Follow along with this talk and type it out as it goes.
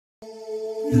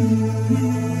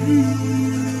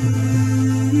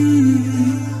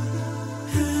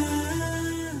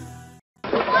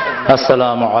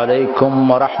আসসালামু আলাইকুম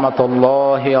ওয়া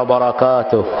রাহমাতুল্লাহি ওয়া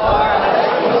বারাকাতুহু।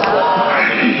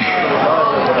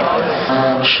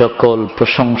 সকল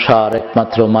প্রশংসার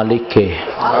একমাত্র মালিককে।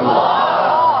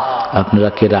 আপনারা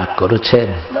কি রাগ করেছেন?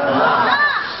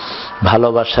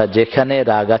 ভালোবাসা যেখানে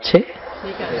রাগ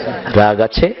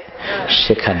আছে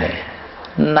সেখানে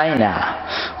নাই না।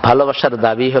 ভালোবাসার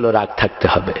দাবি হলো রাগ থাকতে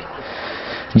হবে।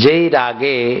 যেই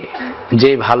রাগে,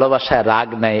 যে ভালোবাসায় রাগ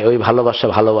নাই, ওই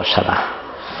ভালোবাসা না।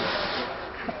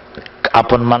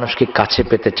 আপন মানুষকে কাছে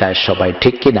পেতে চায় সবাই,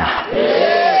 ঠিক কিনা?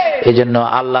 এই জন্য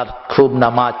আল্লাহর খুব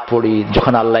নামাজ পড়ি,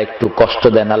 যখন আল্লাহ একটু কষ্ট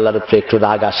দেন আল্লাহর উপরে একটু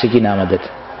রাগ আসে কিনা আমাদের?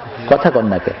 কথা কন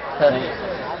না কে?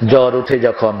 জ্বর উঠে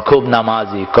যখন খুব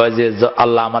নামাজি, কয় যে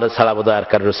আল্লাহ আমার ছাড়া বোধহয় আর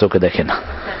কারোর চোখে দেখে না,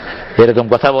 এরকম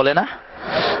কথা বলে না?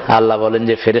 আল্লাহ বলেন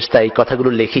যে ফেরেশতা এই কথাগুলো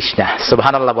লিখিস না।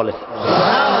 সুবহানাল্লাহ বলেন।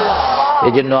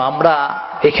 এই জন্য আমরা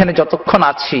এখানে যতক্ষণ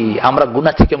আছি আমরা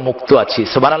গুনাহ থেকে মুক্ত আছি।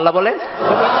 সুবহানাল্লাহ বলেন।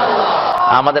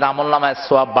 আমাদের আমলনামায়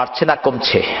সওয়াব বাড়ছে না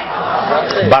কমছে?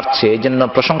 বাড়ছে। এই জন্য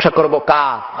প্রশংসা করব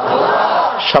কার?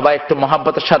 সবাই একটু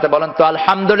মহব্বতের সাথে বলেন তো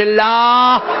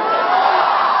আলহামদুলিল্লাহ।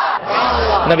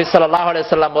 নবী সাল্লাল্লাহু আলাইহি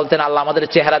সাল্লাম বলতেন, আল্লাহ আমাদের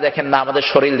চেহারা দেখেন না, আমাদের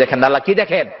শরীর দেখেন না, আল্লাহ কি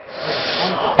দেখেন?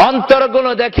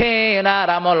 অন্তরগুলো দেখেন আর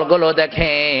আমলগুলো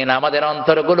দেখেন। আমাদের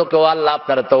অন্তরগুলোকেও আল্লাহ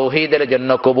আপনার তাওহীদের জন্য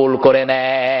কবুল করে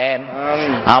নেন,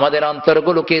 আমাদের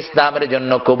অন্তরগুলোকে ইসলামের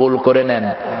জন্য কবুল করে নেন।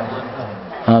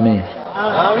 আমিন।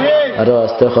 আরো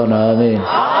আস্তে এখন আমিন,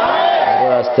 আরো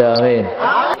আস্তে আমিন।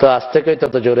 তো আস্তে কই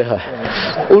তত জোরে হয়।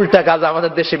 উল্টা কাজ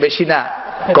আমাদের দেশে বেশি না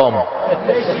কম?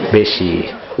 বেশি।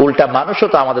 উল্টা মানুষও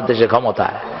তো আমাদের দেশে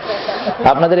ক্ষমতায়।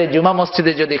 আপনাদের এই জুমা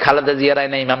মসজিদে যদি খালেদা জিয়া রায়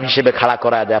না ইমাম হিসেবে খাড়া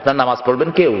করা দেয়, আপনার নামাজ পড়বেন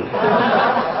কেউ?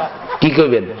 কি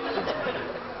কইবেন?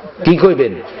 কি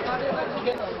কইবেন?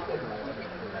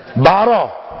 12,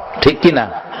 ঠিক কিনা?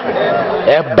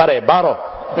 একবারে 12।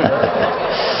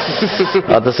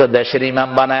 অথচ দেশের ইমাম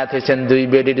বানায় থেছেন দুই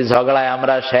বেডির ঝগড়ায়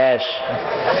আমরা শেষ।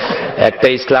 একটা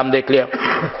ইসলাম দেখলে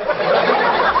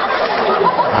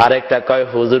আরেকটা কয়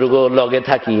হুজুর গো লগে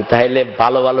থাকি, তাইলে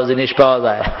ভালো ভালো জিনিস পাওয়া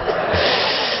যায়।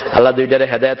 আল্লাহ দুইটারে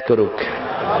হেদায়েত করুক।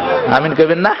 আমিন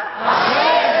কইবেন না?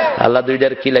 আল্লাহ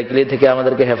দুইটার কিলাকিলি থেকে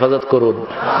আমাদেরকে হেফাজত করুন।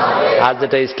 আজ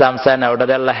যেটা ইসলাম চায় না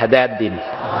ওটারে আল্লাহ হেদায়েত দিন।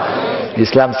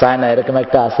 ইসলাম চায় না এরকম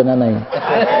একটা আছে না নাই?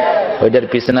 ওইটার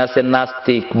পিছনে আছে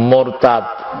নাস্তিক, মোরতাদ,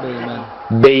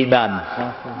 বেঈমান,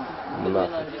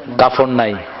 কাফর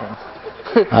নাই,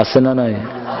 আছে না নাই?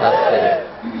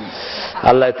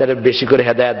 আল্লাহ তার বেশি করে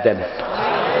হেদায়েত দেন।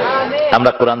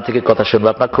 আমরা কোরআন থেকে কথা শুনবো।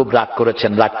 আপনারা খুব রাগ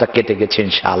করেছেন, রাগটা কেটে গেছে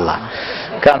ইনশাআল্লাহ।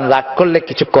 কারণ রাগ করলে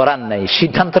কিছু করার নাই,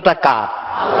 সিদ্ধান্তটা কার?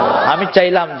 আমি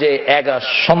চাইলাম যে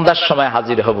সন্ধ্যার সময়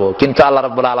হাজির হব, কিন্তু আল্লাহ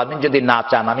রাব্বুল আলামিন যদি না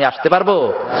চান আমি আসতে পারবো?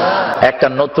 একটা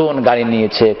নতুন গাড়ি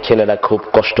নিয়েছে ছেলেরা খুব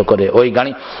কষ্ট করে, ওই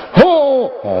গাড়ি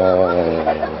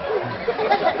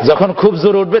যখন খুব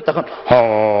জোর উঠবে তখন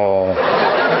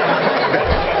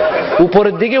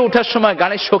উপরের দিকে উঠার সময়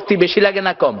গাড়ির শক্তি বেশি লাগে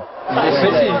না কম?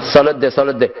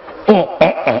 চলে দে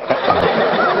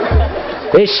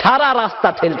এই সারা রাস্তা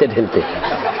ঠেলতে ঠেলতে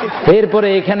এরপরে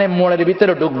এখানে মোড়ের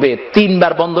ভিতরে ঢুকবে, 3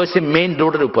 বার বন্ধ হয়েছে মেইন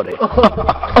রোডের উপরে।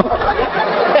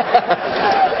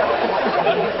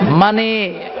 মানে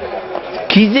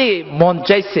কি যে মন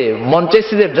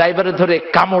চাইছে যে ড্রাইভারে ধরে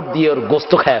কামড় দিয়ে ওর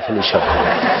গোস্ত খায়া ফেলি সব।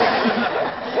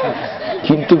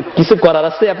 কিন্তু কিছু করার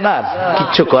আছে আপনার?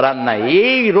 কিচ্ছু করার নাই।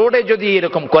 এই রোডে যদি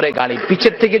এরকম করে গাড়ি,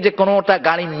 পিছের থেকে যে কোনোটা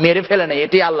গাড়ি মেরে ফেলে না,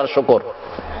 এটাই আল্লাহর শুকর।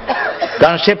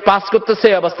 কারণ সে পাস করতেছে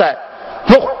অবস্থায়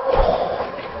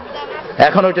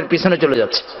এখন ওইটার পিছনে চলে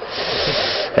যাচ্ছে।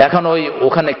 এখন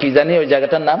ওখানে কি জানি ওই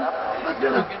জায়গাটার নাম,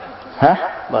 হ্যাঁ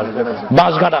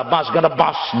বাঁশঘাটা,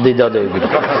 বাঁশ দিয়ে দাও,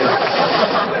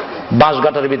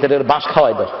 বাঁশঘাটার ভিতরে বাঁশ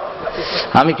খাওয়াই দাও।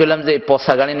 আমি কইলাম যে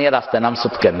পচা গাড়ি নিয়ে রাস্তায়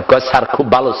নামছুত কেন? কয় স্যার খুব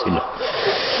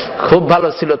ভালো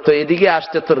ছিল তো এদিকে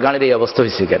আসতে তোর গাড়ির এই অবস্থা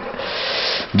হয়েছে কেন?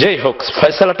 যেই হোক,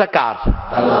 ফয়সালাটা কার?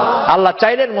 আল্লাহ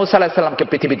চাইলেন মূসা আলাইহিস সালামকে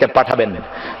পৃথিবীতে পাঠাবেন।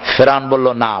 ফেরাউন বলল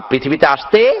না, পৃথিবীতে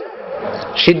আসতে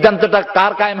সিদ্ধান্তটা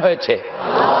কার কায়েম হয়েছে?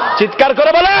 চিৎকার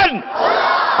করে বলেন।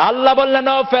 আল্লাহ বললেন,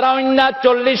 ও ফেরাউন,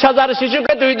 40,000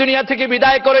 শিশুকে তুই দুনিয়া থেকে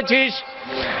বিদায় করেছিস,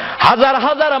 হাজার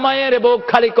হাজার মায়ের বুক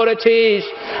খালি করেছিস।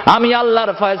 আমি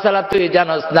আল্লাহর ফয়সালা তুই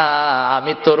জানোস না,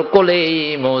 আমি তোর কোলেই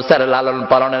মূসার লালন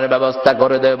পালনের ব্যবস্থা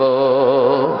করে দেব।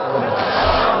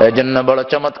 এই জন্য বড়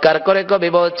চমৎকার করে কবি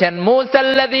বলছেন,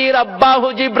 মূসাল্লাযী রাব্বাহু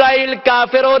জিব্রাইল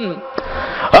কাফিরুন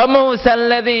ওয়া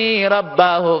মূসাল্লাযী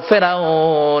রাব্বাহু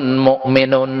ফিরাউন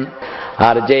মুমিনুন।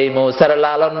 আর যেই মূসার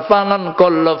লালন পালন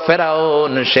করলো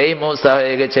ফেরাউন, সেই মূসা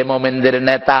হয়ে গেছে মুমিনদের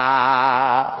নেতা।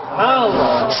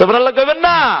 সুবহানাল্লাহ কইবেন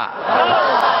না?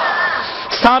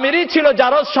 সামিরি ছিল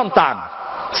জারজ সন্তান।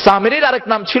 সামিরির আরেক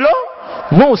নাম ছিল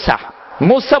মূসা।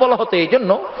 মূসা বলা হতো এই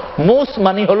জন্য, মুস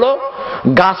মানে হলো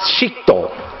গাছ সিক্ত,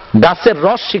 গাছের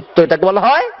রস সিক্ত, এটাকে বলা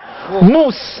হয়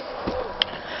মুস।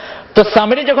 তো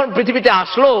সামিরি যখন পৃথিবীতে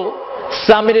আসলো,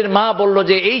 সামিরির মা বলল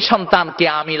যে এই সন্তানকে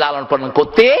আমি লালন পালন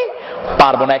করতে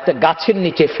পারবো না, একটা গাছের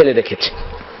নিচে ফেলে রেখেছে।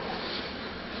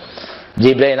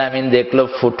 জিবরাইল আমিন দেখলো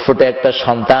ফুটফুটে একটা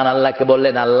সন্তান, আল্লাহকে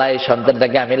বললেন আল্লাহ এই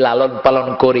সন্তানটাকে আমি লালন পালন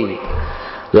করি।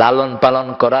 লালন পালন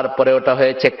করার পরে ওটা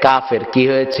হয়েছে কাফের। কি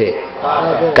হয়েছে?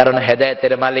 কারণ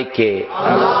হেদায়েতের মালিক কে?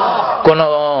 কোন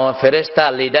ফেরেশতা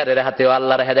লিডারের হাতে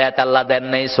আল্লাহর হেদায়েত আল্লাহ দেন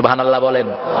নাই। সুবহানাল্লাহ বলেন।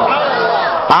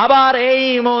 আবার এই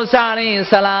মূসা আলাইহিস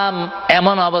সালাম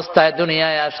এমন অবস্থায়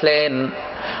দুনিয়ায় আসলেন,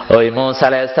 ওই মূসা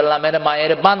আলাইহিস সালামের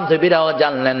মায়ের বান্ধবীরাও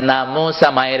জানলেন না মূসা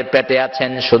মায়ের পেটে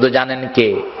আছেন, শুধু জানেন কে?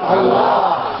 আল্লাহ।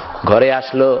 ঘরে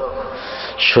আসলো,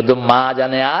 শুধু মা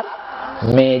জানে আর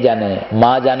মেয়ে জানে,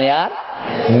 মা জানে আর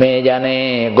মেয়ে জানে।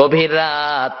 গভীর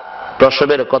রাত,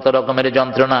 প্রসবের কত রকমের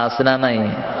যন্ত্রণা আছে না নাই?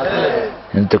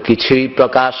 কিন্তু কিছুই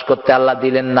প্রকাশ করতে আল্লাহ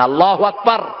দিলেন না। আল্লাহু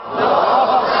আকবার।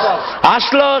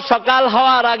 আসলো সকাল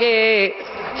হওয়ার আগে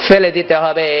ফেলে দিতে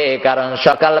হবে, কারণ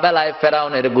সকাল বেলায়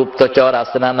ফেরাউনের গুপ্তচর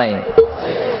আছে না নাই?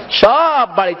 সব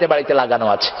বাড়িতে বাড়িতে লাগানো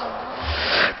আছে।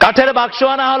 কাঠের বাক্স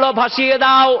আনা হলো, ভাসিয়ে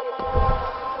দাও।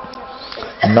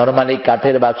 নরমালি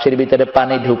কাঠের বাক্সের ভিতরে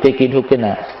পানি ঢুকে কি ঢুকে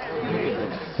না?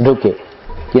 ঢুকে।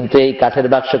 কিন্তু এই কাঠের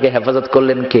বাক্সকে হেফাজত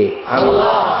করলেন কে? আল্লাহ।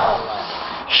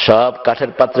 সব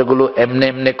কাঠের পাত্রগুলো এমনে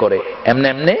এমনে করে, এমনে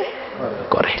এমনে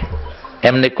করে।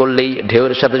 এমনি করলেই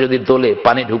ঢেউয়ের সাথে যদি দোলে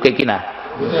পানি ঢুকে কিনা?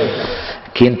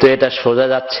 কিন্তু এটা সোজা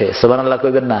যাচ্ছে। সুবহানাল্লাহ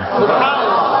কইবেন না?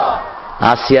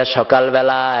 আসিয়া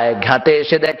সকালবেলায় ঘাটে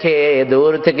এসে দেখে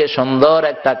দূর থেকে সুন্দর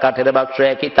একটা কাঠের বাক্স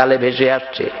একই তালে ভেসে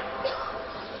আসছে।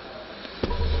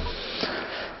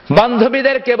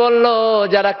 বান্ধবীদেরকে বলল,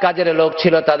 যারা কাজের লোক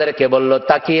ছিল তাদেরকে বলল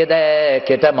তাকিয়ে দেখ,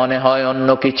 এটা মনে হয় অন্য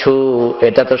কিছু,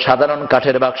 এটা তো সাধারণ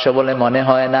কাঠের বাক্স বলে মনে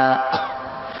হয় না।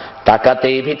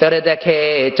 তাকাতেই ভিতরে দেখে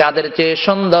চাঁদের চেয়ে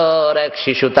সুন্দর এক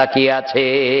শিশু তাকিয়ে আছে।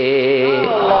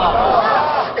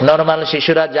 নরমাল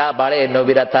শিশুরা যা বাড়ে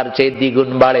নবীরা তার চেয়ে দ্বিগুণ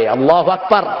বাড়ে। আল্লাহু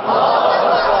আকবার।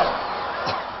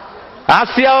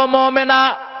 আসিয়াও মুমিনা,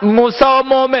 মূসাও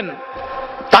মুমিন।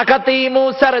 তাকাতেই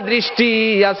মূসার দৃষ্টি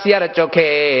আসিয়ার চোখে,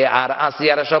 আর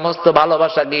আসিয়ার সমস্ত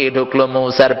ভালোবাসা গিয়ে ঢুকলো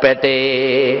মূসার পেটে।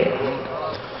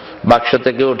 বাক্স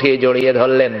থেকে উঠিয়ে জড়িয়ে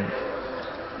ধরলেন।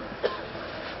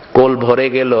 কোল ভরে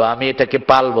গেল, আমি এটাকে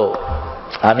পালবো,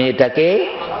 আমি এটাকে।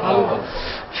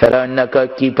 ফেরাউন না কয়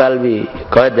কি পালবি?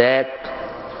 কয় দেখ,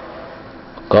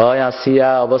 কয় আসিয়া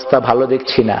অবস্থা ভালো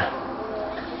দেখছি না।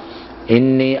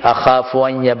 ইন্নী আখাফু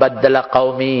আন ইয়াবাদদালা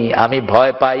কওমি, আমি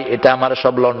ভয় পাই এটা আমার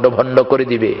সব লন্ডভন্ড করে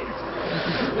দিবে।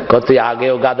 কত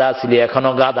আগেও গাদা ছিলি,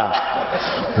 এখনো গাদা,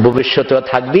 ভবিষ্যতেও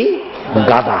থাকবি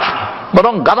গাদা,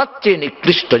 বরং গাদার চেয়ে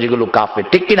নিকৃষ্ট যেগুলো কাফের।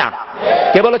 ঠিক কিনা?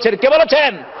 কে বলেছেন? কে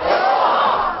বলেছেন?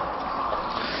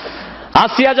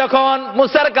 আসিয়া যখন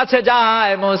মূসার কাছে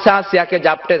যায়, মূসা আসিয়াকে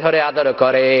জাপটে ধরে আদর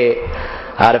করে,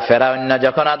 আর ফেরাউন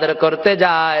যখন আদর করতে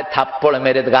যায় থাপ্পড়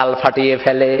মেরে গাল ফাটিয়ে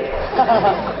ফেলে।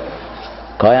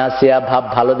 কয় আসিয়া ভাব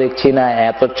ভালো দেখছি না,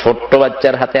 এত ছোট্ট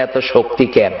বাচ্চার হাতে এত শক্তি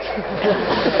কেন?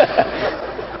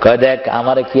 কয় দেখ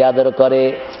আমারে কি আদর করে।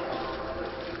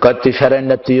 কয় তুই ফেরাউন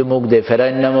না, তুইও মুখ দে।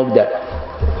 ফেরাউন না মুখ দে,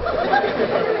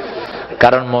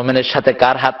 কারণ মুমিনের সাথে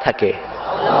কার হাত থাকে?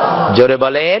 জোরে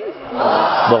বলেন।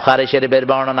 বুখারী শরীফের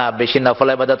বর্ণনা, বেশি নফল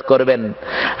ইবাদত করবেন,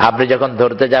 আপনি যখন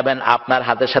ধরতে যাবেন আপনার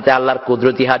হাতের সাথে আল্লাহর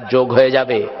কুদরতি হাত যোগ হয়ে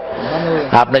যাবে।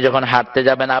 আপনি যখন হাঁটতে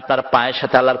যাবেন আপনার পায়ের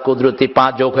সাথে আল্লাহর কুদরতি পা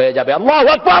যোগ হয়ে যাবে। আল্লাহু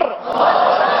আকবার।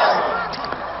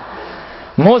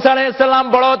 মূসা আলাইহিস সালাম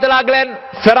বড় হতে লাগলেন।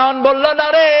 ফেরাউন বলল, না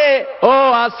রে ও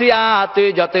আসিয়া, তুই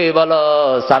যতই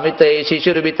বলস আমি তো এই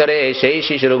শিশুর ভিতরে সেই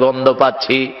শিশুর গন্ধ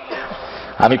পাচ্ছি।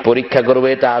 আমি পরীক্ষা করবো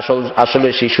এটা আসলে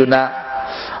শিশু না।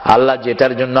 আল্লাহ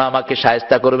যেটার জন্য আমাকে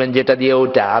শায়েস্তা করবেন, যেটা দিয়ে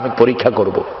ওটা আমি পরীক্ষা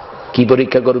করব। কি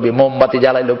পরীক্ষা করবি? মোমবাতি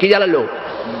জ্বালাইলো। কি জ্বালালো?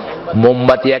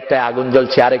 মোমবাতি একটা, আগুন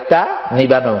জ্বলছে আরেকটা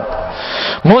নিবানো।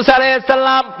 মূসা আলাইহিস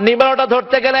সালাম নিবানোটা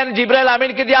ধরতে গেলেন, জিবরাইল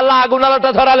আমিনকে দিয়ে আল্লাহ আগুন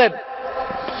আলোটা ধরালেন,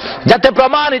 যাতে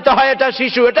প্রমাণিত হয় এটা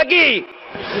শিশু। এটা কি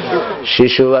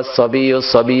শিশু? as-sabiyyu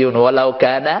sabiyyun ওয়ালাউ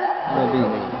কানা,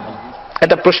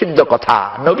 এটা প্রসিদ্ধ কথা,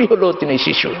 নবী হলো তিনি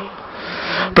শিশু।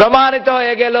 প্রমাণিত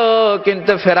হয়ে গেল।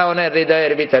 কিন্তু ফেরাউনের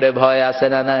হৃদয়ের ভিতরে ভয় আছে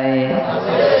না নাই?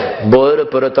 বউয়ের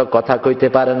উপরে তো কথা কইতে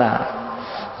পারে না।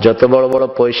 যত বড় বড়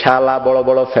পয়সাওয়ালা বড়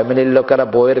বড় ফ্যামিলির লোকেরা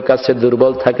বউয়ের কাছে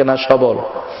দুর্বল থাকে না সবল?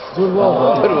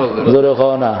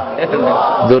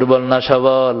 দুর্বল না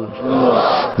সবল?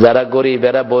 যারা গরিব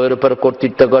এরা বউয়ের উপর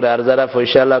কর্তৃত্ব করে, আর যারা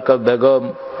পয়সাওয়ালা বেগম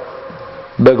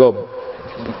বেগম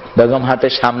বেগম হাটে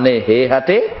সামনে, হে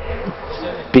হাটে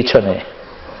পিছনে।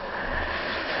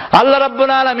 আল্লাহ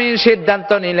রাব্বুল আলামিন সিদ্ধান্ত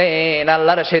নিলেন,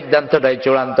 আল্লাহর সিদ্ধান্তটাই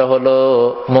চূড়ান্ত হলো।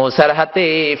 মূসার হাতে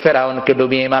ফেরাউনকে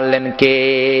ডুবিয়ে মারলেন কে?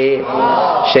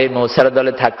 সেই মূসার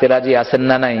দলে থাকতে রাজি আছেন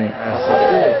না নাই?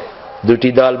 দুটি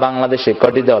দল বাংলাদেশে,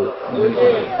 কটি দল?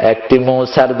 একটি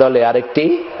মূসার দলে, আরেকটি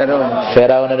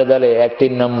ফেরাউনের দলে, একটি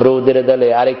নমরুদের দলে,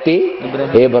 আরেকটি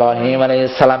ইব্রাহিম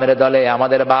আলাইহিস সালামের দলে।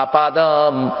 আমাদের বাপ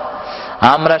আদম,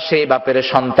 আমরা সেই বাপের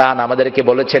সন্তান। আমাদেরকে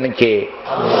বলেছেন কে?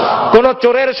 কোন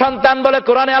চোরের সন্তান বলে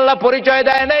কোরআনে আল্লাহ পরিচয়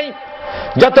দেয় নাই।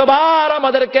 যতবার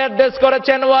আমাদেরকে অ্যাড্রেস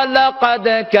করেছেন, ওয়ালাকাদ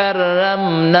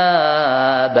কাররামনা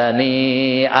বানি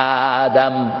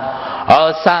আদম, ও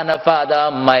son of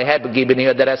Adam, I have given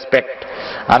you the respect.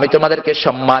 আমি তোমাদেরকে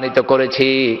সম্মানিত করেছি,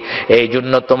 এই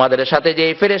জন্য তোমাদের সাথে যে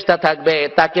ফেরেশতা থাকবে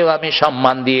তাকেও আমি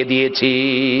সম্মান দিয়ে দিয়েছি।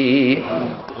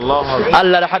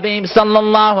 আল্লাহর হাবিব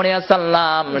সাল্লাল্লাহু আলাইহি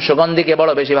ওয়াসাল্লাম সুগন্ধিকে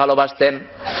বড় বেশি ভালোবাসতেন,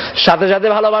 সাথে সাথে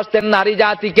ভালোবাসতেন নারী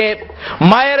জাতিকে,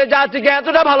 মায়ের জাতিকে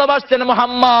এতটা ভালোবাসতেন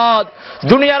মুহাম্মদ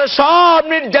দুনিয়ার সব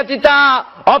নির্যাতিতা,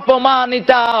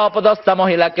 অপমানিতা, অপদস্থা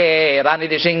মহিলাকে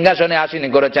রানীর সিংহাসনে আসীন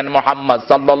করেছেন মুহাম্মদ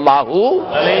সাল্লাল্লাহু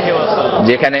আলাইহি ওয়াসাল্লাম।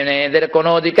 যেখানে মেয়েদের কোনো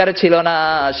অধিকার ছিল না,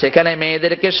 সেখানে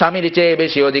মেয়েদেরকে স্বামীর চেয়ে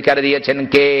বেশি অধিকার দিয়েছেন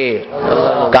কে?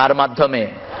 কার মাধ্যমে?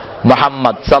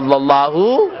 মুহাম্মদ সাল্লাল্লাহু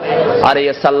আলাইহি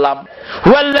ওয়াসাল্লাম।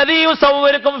 হুয়াল্লাযী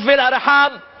ইউসাউwiruকুম ফিল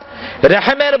আরহাম।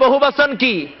 রহমের বহুবচন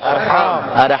কি? আরহাম।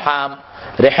 আরহাম,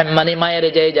 রেহেম মানে মায়ের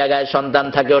যে জায়গায় সন্তান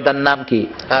থাকে ওটার নাম কি?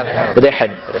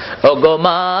 রেহেম। ও গো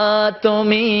মা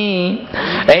তুমি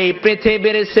এই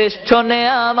পৃথিবীর শ্রেষ্ঠ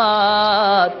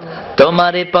নেয়ামত,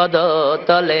 তোমারই পদ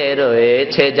তলে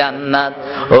রয়েছে জান্নাত।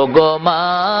 ও গো মা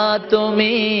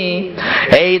তুমি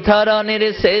এই ধরনের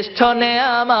শ্রেষ্ঠ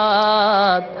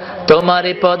নেয়ামত,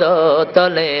 তোমারই পদ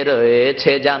তলে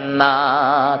রয়েছে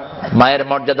জান্নাত। মায়ের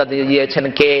মর্যাদা দিয়েছেন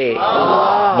কে?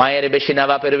 মায়ের বেশি না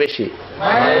বাপের বেশি?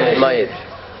 মায়ের।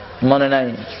 মনে নাই?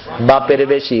 বাপের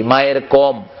বেশি, মায়ের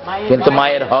কম, কিন্তু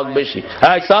মায়ের হক বেশি।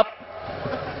 সব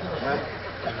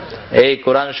এই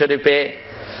কোরআন শরীফে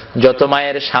যত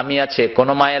মায়ের স্বামী আছে, কোন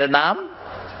মায়ের নাম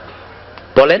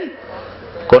বলেন?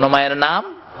 কোন মায়ের নাম?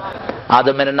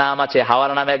 আদমের নাম আছে,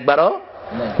 হাওয়ার নাম একবারও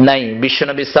নাই।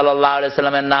 বিশ্বনবী সাল্লাল্লাহু আলাইহি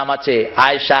সাল্লামের নাম আছে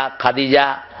আয়েশা, খাদিজা,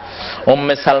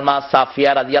 উম্মে সালমা,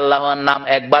 সাফিয়া রাদিয়াল্লাহু আনহার নাম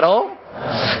একবারও।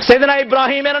 সাইয়েদনা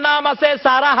ইব্রাহিমের নাম আছে,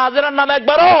 সারা, হাজেরার নাম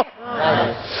একবারও।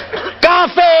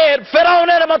 কাফের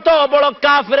ফেরাউনের মতো বড়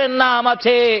কাফেরের নাম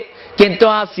আছে, কিন্তু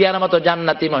আসিয়ার মতো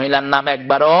জান্নাতি মহিলার নাম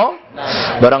একবারও।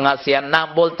 বরং আসিয়ার নাম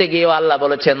বলতে গিয়ে আল্লাহ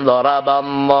বলেছেন,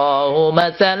 দরাবাল্লাহু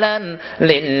মাসালান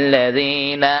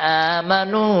লিল্লাযীনা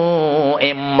আমানু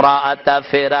ইমরাআতা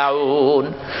ফিরাউন।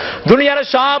 দুনিয়ার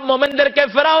সব মুমিনদেরকে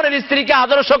ফেরাউনের স্ত্রীকে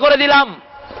আদর্শ করে দিলাম।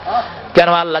 কেন?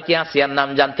 আল্লাহ কি আসিয়ার নাম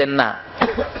জানতেন না?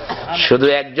 শুধু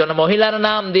একজন মহিলার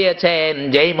নাম দিয়েছেন,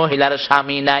 যেই মহিলার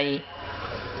স্বামী নাই।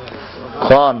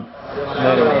 খন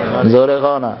জোরে খ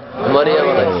না।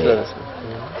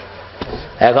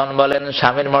 এখন বলেন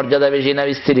স্বামীর মর্যাদা বেশি না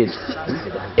স্ত্রীর?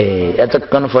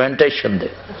 এতক্ষণ পয়েন্টটাই শুনতে,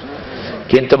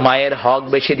 কিন্তু মায়ের হক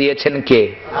বেশি দিয়েছেন কে?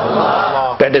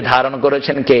 পেটে ধারণ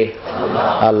করেছেন কে?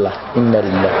 আল্লাহ।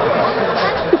 ইন্নালিল্লাহ।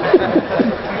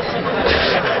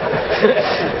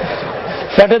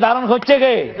 পেটে ধারণ হচ্ছে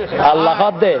কে? আল্লাহ।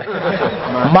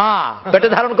 মা পেটে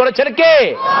ধারণ করেছেন কে?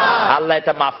 আল্লাহ।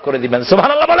 এটা মাফ করে দিবেন,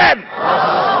 সুবহানাল্লাহ বলেন।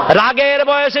 রাগের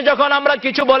বয়সে যখন আমরা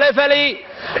কিছু বলে ফেলি,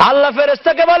 আল্লাহ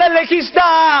ফেরেশতাকে বলে, লিখিস না,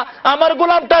 আমার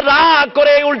গোলামটা রাগ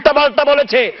করে উল্টা পাল্টা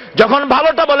বলেছে। যখন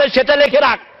ভালোটা বলে সেটা লিখে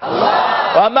রাখ।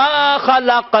 ওয়ামা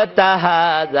খালাকতা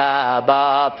হাযা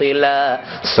বাতিলা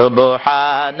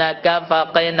সুবহানাকা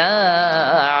ফাকিনা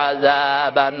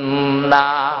আযাবান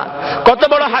নার। কত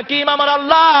বড় হাকিম আমার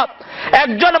আল্লাহ!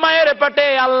 একজন মায়ের পেটে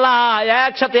আল্লাহ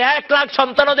একসাথে 1 লাখ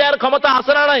সন্তান দেওয়ার ক্ষমতা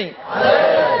আছে না নাই?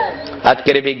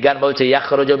 আজকের বিজ্ঞান বলছে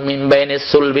ইয়াখরুজু মিন বাইনিস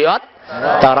সুলবি ওয়াত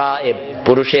তারাইব,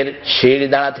 পুরুষের শির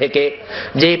দাঁড়া থেকে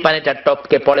যেই পানিটা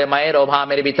টপকে পড়ে মায়ের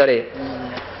ওভামের ভিতরে,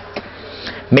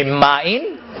 মিম্মাইন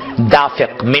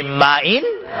দাফিক, মিম্মাইন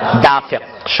দাফিক।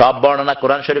 সব বর্ণনা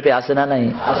কোরআন শরীফে আছে না নাই?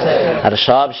 আর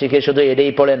সব শিখে শুধু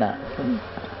এটাই পড়ে না,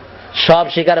 সব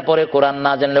শিকার পরে কোরআন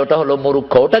না জানলে ওটা হলো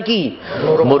মূর্খ। ওটা কি?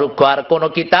 মূর্খ। আর কোন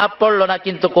কিতাব পড়লো না,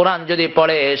 কিন্তু কোরআন যদি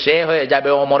পড়ে সে হয়ে যাবে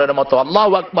ওমরের মতো।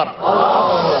 আল্লাহু আকবার।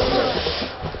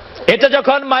 এটা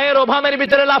যখন মায়ের ওভামের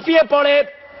ভিতরে লাফিয়ে পড়ে,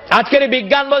 আজকের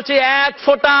বিজ্ঞান বলছে 1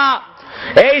 ফোঁটা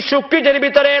এই শুক্রিটের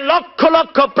ভিতরে লক্ষ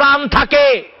লক্ষ প্রাণ থাকে।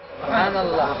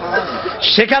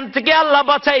 সেখান থেকে আল্লাহ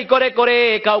বাছাই করে করে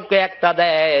কাউকে 1টা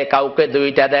দেয়, কাউকে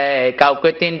 2টা দেয়, কাউকে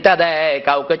 3টা দেয়,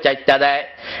 কাউকে 4টা দেয়।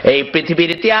 এই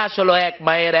পৃথিবীর ইতিহাস হলো এক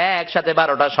মায়ের একসাথে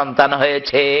 12টা সন্তান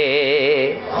হয়েছে।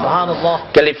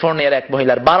 ক্যালিফোর্নিয়ার এক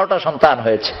মহিলার 12টা সন্তান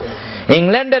হয়েছে,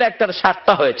 ইংল্যান্ডের একটার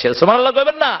 7টা হয়েছে। সুবহানাল্লাহ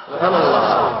কইবেন না?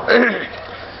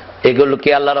 এগুলোকে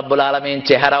আল্লাহ রাব্বুল আলামিন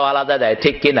চেহারাও আলাদা দেয়,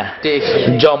 ঠিক কিনা?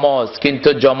 যমজ, কিন্তু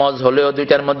যমজ হলেও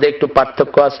দুইটার মধ্যে একটু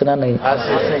পার্থক্য আছে না নেই?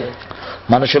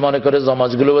 মানুষে মনে করে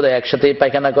যমজ গুলো বোধহয় একসাথেই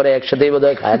পায়খানা করে, একসাথেই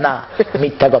বোধহয় খায়, না,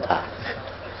 মিথ্যা কথা।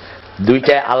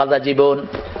 দুইটাই আলাদা জীবন।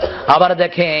 আবার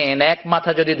দেখেন, এক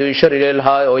মাথা যদি দুই শরীরের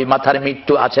হয়, ওই মাথার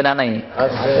মৃত্যু আছে না নাই?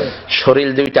 শরীর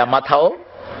দুইটা, মাথাও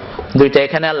দুইটা।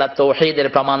 এখানে আল্লাহ তাওহীদের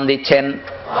প্রমাণ দিচ্ছেন।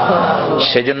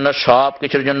 সেজন্য সব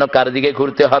কিছুর জন্য কার দিকে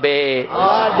ঘুরতে হবে?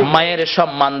 মায়ের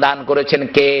সম্মান দান করেছেন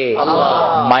কে?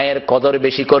 মায়ের কদর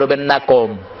বেশি করবেন না কম?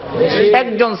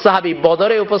 একজন সাহাবী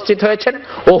বদরে উপস্থিত হয়েছেন,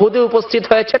 উহুদে উপস্থিত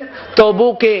হয়েছেন,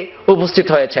 তবুকে উপস্থিত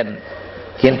হয়েছেন,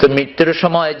 কিন্তু মৃত্যুর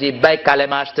সময় জিহ্বায়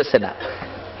কালেমা আসতেছে না।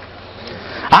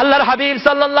 আল্লাহর হাবিব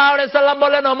সাল্লাল্লাহু আলাইহি সাল্লাম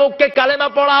বলেন, অমুককে কালেমা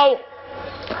পড়াও।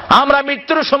 আমরা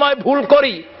মৃত্যুর সময় ভুল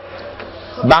করি,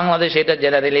 বাংলাদেশে এটা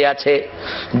জেনারেলি আছে।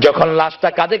 যখন লাশটা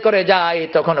কাঁধে করে যায়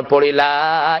তখন পড়ি লা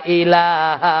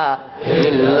ইলাহা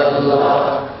ইল্লাল্লাহ,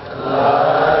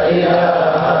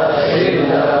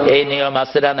 এই নিয়ম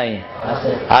আছে না নাই?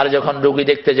 আর যখন রোগী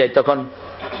দেখতে যাই তখন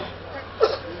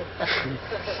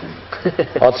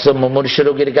অথচ মুমূর্ষু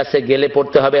রোগীর কাছে গেলে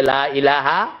পড়তে হবে লা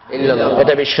ইলাহা ইল্লাল্লাহ।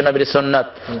 এটা বিশ্বনবীর সুন্নাত।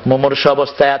 মুমূর্ষু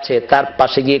অবস্থায় আছে, তার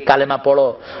পাশে গিয়ে কালেমা পড়ো,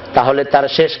 তাহলে তার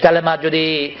শেষ কালেমা যদি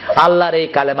আল্লাহর এই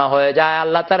কালেমা হয়ে যায়,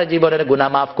 আল্লাহ তার জীবনের গুনাহ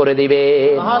মাফ করে দিবে।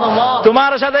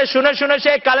 তোমার সাথে শুনে শুনে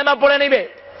সে কালেমা পড়ে নিবে।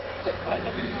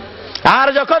 আর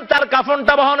যখন তার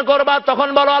কাফনটা বহন করবা তখন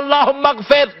বলো আল্লাহুম্মা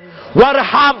গফির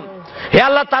ওয়ারহাম, হে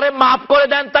আল্লাহ তারে মাফ করে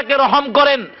দেন, তাকে রহম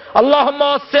করেন। আল্লাহুম্মা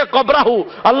ওয়াসি কবরাহু,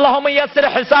 আল্লাহুম্মা ইয়াসসির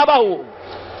হিসাবাহু,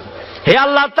 হে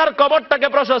আল্লাহ তার কবরটাকে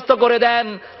প্রশস্ত করে দেন,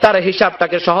 তার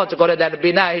হিসাবটাকে সহজ করে দেন,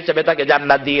 বিনা হিসাবে তাকে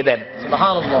জান্নাত দিয়ে দেন।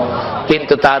 সুবহানাল্লাহ।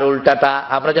 কিন্তু তার উল্টাটা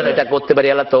আমরা যেন এটা করতে পারি,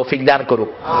 আল্লাহ তৌফিক দান করুক।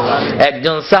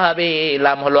 একজন সাহাবী,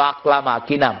 নাম হলো আকলামা।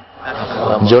 কি নাম?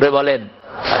 জোরে বলেন।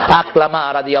 আকলামা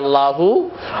রাদিয়াল্লাহু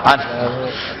আনহু,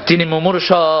 তিনি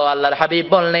মুমূর্ষু। আল্লাহর হাবিব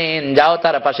বললেন, যাও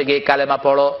তার পাশে গিয়ে কালেমা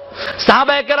পড়ো।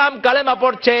 সাহাবায়ে কেরাম কালেমা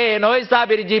পড়ছেন, ওই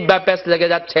সাহাবীর জিহ্বা পেঁচ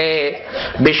লেগে যাচ্ছে।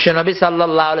 বিশ্বনবী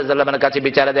সাল্লাল্লাহু আলাইহি সাল্লামের কাছে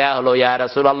বিচারে দেয়া হলো, ইয়া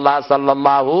রাসূলুল্লাহ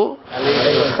সাল্লাল্লাহু,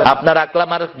 আপনার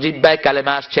আকলামার জিহ্বায়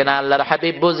কালেমা আসছে না। আল্লাহর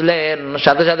হাবিব বুঝলেন,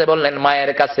 সাথে সাথে বললেন,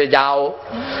 মায়ের কাছে যাও,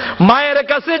 মায়ের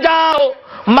কাছে যাও,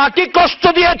 মাকে কষ্ট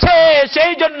দিয়েছে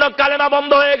সেই জন্য কালেমা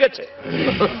বন্ধ হয়ে গেছে।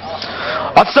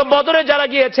 অথচ বদরে যারা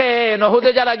গিয়েছেন,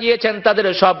 উহুদে যারা গিয়েছেন, তাদের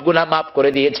সব গুনাহ মাফ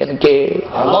করে দিয়েছেন কে?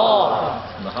 আল্লাহ।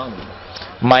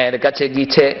 মায়ের কাছে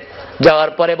গিয়েছে,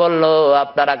 যাওয়ার পরে বলল,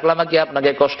 আপনার আকলামা কি আপনাকে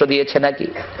কষ্ট দিয়েছে নাকি?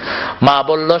 মা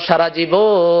বলল, সারা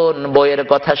জীবন বইয়ের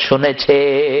কথা শুনেছে,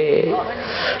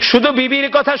 শুধু বিবির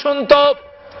কথা শুনতো।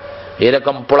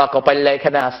 এরকম পোড়া কপাল্লা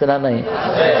এখানে আছে না নাই?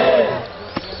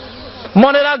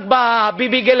 মনে রাখবা,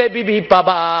 বিবি গেলে বিবি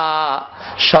পাবা,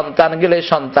 সন্তান গেলে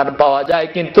সন্তান পাওয়া যায়,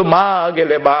 কিন্তু মা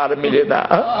গেলে মা আর মিলে না।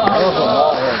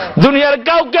 দুনিয়ার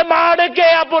কাউকে মা ডেকে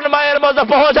আপন মায়ের মজা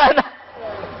পাওয়া যায় না।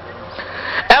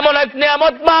 এমন এক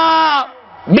নিয়ামত মা।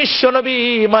 বিশ্বনবী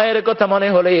মায়ের কথা মনে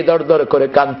হলেই দর দর করে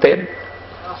কাঁদতেন।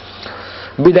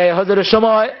 বিদায় হজের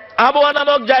সময় আবওয়া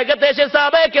নামক জায়গাতে এসে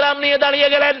সাহাবায়ে কেরাম নিয়ে দাঁড়িয়ে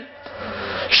গেলেন।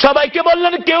 সবাইকে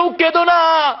বললেন, কেউ কেঁদো না।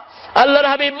 আল্লাহর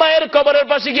হাবিব মায়ের কবরের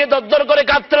পাশে গিয়ে দরদর করে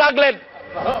কাঁদতে লাগলেন।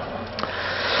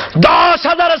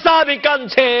 10,000 সাহাবী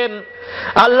কাঁদছেন।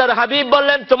 আল্লাহর হাবিব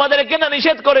বললেন, তোমাদেরকে না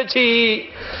নিষেধ করেছি?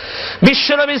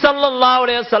 বিশ্বনবী সাল্লাল্লাহু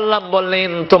আলাইহি সাল্লাম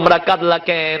বললেন, তোমরা কাঁদলা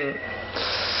কেন?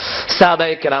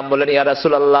 সাহাবায়ে কেরাম বললেন, ইয়া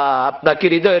রাসূলুল্লাহ, আপনাকে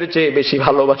হৃদয়ের চেয়ে বেশি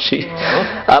ভালোবাসি।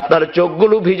 আপনার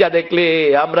চোখগুলো ভিজা দেখলে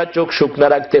আমরা চোখ শুকনা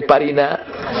রাখতে পারি না।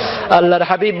 আল্লাহর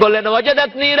হাবিব বললেন,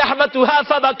 ওয়াজাদাতনি রাহমাতুহা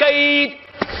ফাবাকাইত,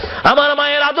 আমার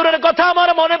মায়ের আদরের কথা আমার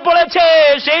মনে পড়েছে,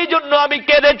 সেই জন্য আমি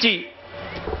কেঁদেছি।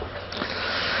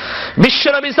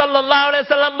 বিশ্বনবী সাল্লাল্লাহু আলাইহি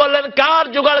সাল্লাম বললেন, কার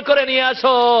জোগাড় করে নিয়ে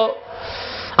আসো,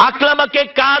 আকলামাকে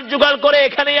কার জোগাড় করে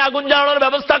এখানেই আগুন জ্বালানোর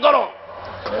ব্যবস্থা করো।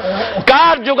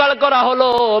 কার জোগাড় করা হলো?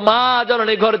 মা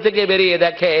জননী ঘর থেকে বেরিয়ে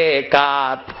দেখে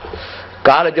কাঠ।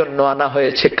 কার জন্য আনা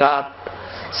হয়েছে কাঠ?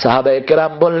 সাহাবায়ে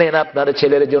কেরাম বললেন, আপনার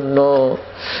ছেলের জন্য।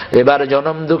 এবার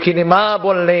জনম দুঃখিনী মা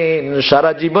বললেন,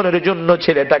 সারা জীবনের জন্য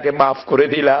ছেলেটাকে মাফ করে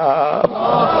দিলাম।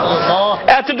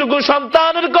 এতটুকু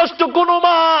সন্তানের কষ্ট কোনো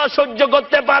মা সহ্য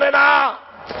করতে পারে না।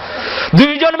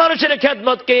 দুইজন মানুষের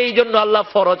খেদমতকে এই জন্য আল্লাহ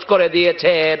ফরজ করে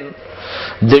দিয়েছেন।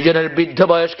 দুইজনের বৃদ্ধ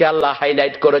বয়সকে আল্লাহ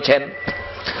হাইলাইট করেছেন।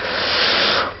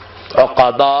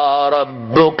 وَقَضَى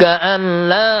رَبُّكَ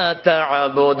أَلَّا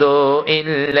تَعْبُدُوا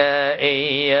إِلَّا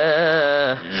إِيَّاهُ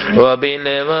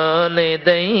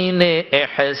وَبِالْوَالِدَيْنِ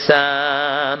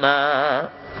إِحْسَانًا।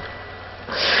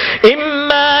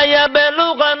 إما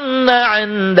يبلغن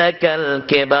عندك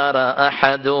الكبر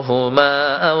أحدهما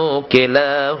أو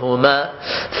كلاهما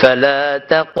فلا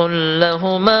تقل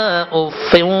لهما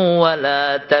أف ولا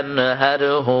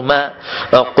تنهرهما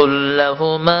وقل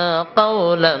لهما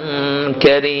قولا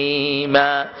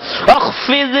كريما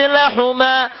اخفض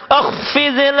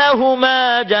لهما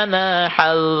جناح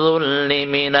الذل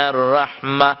من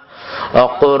الرحمة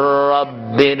وقل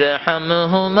رب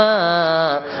ارحمهما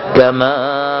كما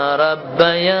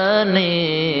ربياني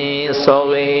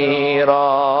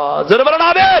صغيرا জোরে বলুন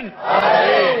আমিন।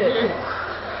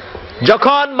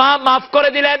 যখন মা মাফ করে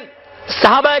দিলেন,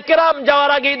 সাহাবায়ে কেরাম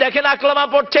যাওয়ার আগেই দেখেন আকলামা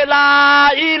পড়ছে লা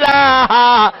ইলাহা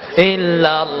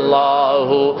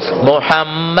ইল্লাল্লাহু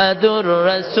মুহাম্মাদুর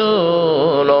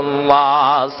রাসূলুল্লাহ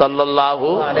সাল্লাল্লাহু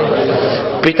আলাইহি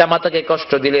ওয়াসাল্লাম। পিতামাতাকে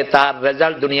কষ্ট দিলে তার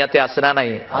রেজাল্ট দুনিয়াতে আছে না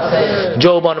নাই?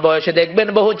 যৌবন বয়সে দেখবেন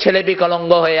বহু ছেলে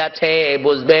বিকলাঙ্গ হয়ে আছে,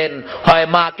 বুঝবেন হয়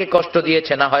মাকে কষ্ট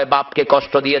দিয়েছে না হয় বাপকে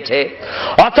কষ্ট দিয়েছে,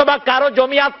 অথবা কারো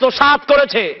জমি আত্মসাৎ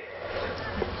করেছে,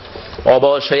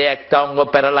 অবশ্যই একটা অঙ্গ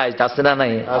প্যারালাইজড আছে না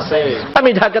নাই? আমি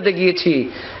ঢাকাতে গিয়েছি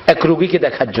এক রোগীকে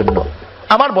দেখার জন্য,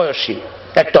 আমার বয়সী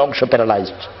একটা অংশ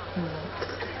প্যারালাইজড।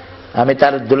 আমি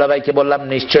তার দুলাভাইকে বললাম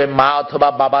নিশ্চয় মা অথবা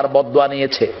বাবার বদদোয়া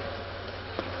নিয়েছে,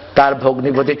 তার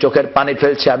ভগ্নিপতি চোখের পানি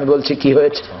ফেলছে। আমি বলছি কি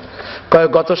হয়েছে? কয়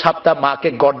গত সপ্তাহ মাকে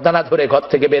গর্দানা ধরে ঘর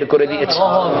থেকে বের করে দিয়েছে।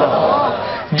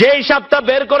 যেই সপ্তাহ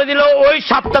বের করে দিল ওই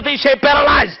সপ্তাহতেই সে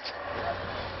প্যারালাইজড।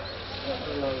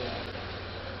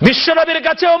 বিশ্বনবীর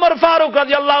কাছে ওমর ফারুক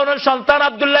রাদিয়াল্লাহু আনহুর সন্তান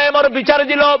আব্দুল্লাহ ওমর বিচার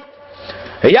দিল,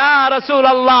 ইয়া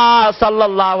রাসূলুল্লাহ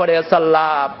সাল্লাল্লাহু আলাইহি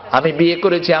ওয়াসাল্লাম, আমি বিয়ে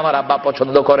করেছি, আমার আব্বা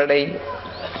পছন্দ করে নাই।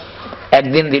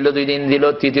 একদিন দিল, দুই দিন দিল,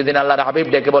 তৃতীয় দিন আল্লাহর হাবিব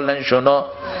ডেকে বললেন, শোনো,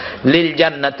 লিল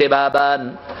জান্নাতে বাবান,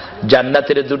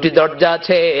 জান্নাতের দুটি দরজা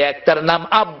আছে, একটার নাম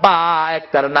আব্বা,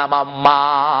 একটার নাম আম্মা।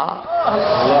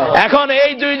 এখন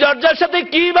এই দুই দরজার সাথে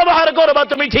কি ব্যবহার করবা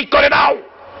তুমি ঠিক করে নাও।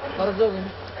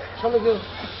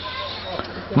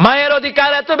 মায়ের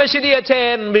অধিকার এত বেশি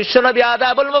দিয়েছেন বিশ্বনবী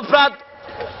আদাবুল মুফরাদ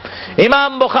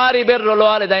ইমাম বুখারী বিররুল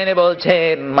ওয়ালিদাইনে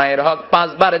বলছেন, মায়ের হক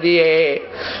 5 বার দিয়ে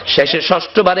শেষে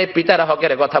 6ষ্ঠ বারে পিতার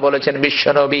হকের কথা বলেছেন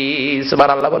বিশ্বনবী।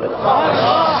 সুবহানাল্লাহ বলেন।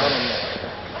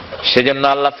 সেজন্য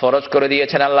আল্লাহ ফরজ করে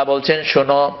দিয়েছেন। আল্লাহ বলছেন,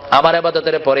 শোনো, আমার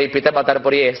ইবাদতের পরে পিতামাতার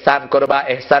পরে ইহসান করবা।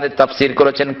 ইহসানের তাফসীর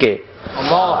করেছেন কে?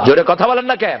 আল্লাহ। জোরে কথা বলেন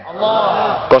না কেন? আল্লাহ।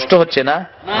 কষ্ট হচ্ছে না?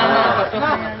 না না, কষ্ট হচ্ছে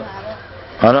না।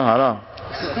 হ্যাঁ,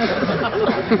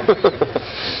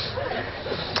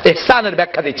 ইহসানের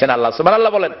ব্যাখ্যা দিচ্ছেন আল্লাহ।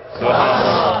 সুবহানাল্লাহ বলেন।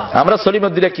 আমরা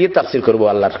সলিমুদ্দিনে কি তাফসীর করব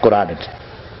আল্লাহর কোরআনের?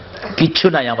 কিচ্ছু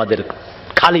নাই আমাদের,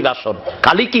 খালি বাসন।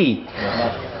 খালি কি?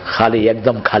 খালি,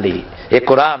 একদম খালি। এই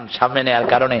কোরআন সামনে নেওয়ার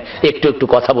কারণে একটু একটু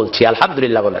কথা বলছি,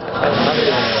 আলহামদুলিল্লাহ বলেন।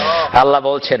 আল্লাহ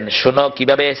বলছেন, শোনো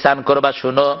কিভাবে ইহসান করবা।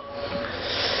 শোনো,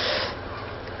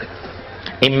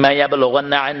 ইম্মা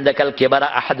ইয়াবলুগান্না ইনদাকাল কিবারা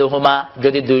আহাদুহুমা,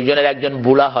 যদি দুইজনের একজন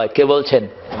বুড়া হয়। কে বলছেন?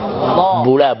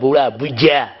 বুড়া। বুড়া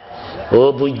বুঝা, ও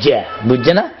বুঝা,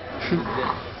 বুঝছে না?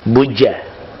 বুঝা।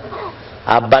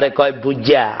 আব্বারে কয়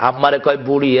বুঝা, আম্মারে কয়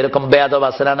বুড়ি, এরকম বেয়াদব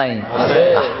আছে না নাই?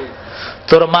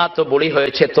 তোর মা তো বুড়ি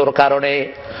হয়েছে তোর কারণে,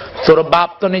 তোর বাপ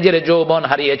তো নিজের যৌবন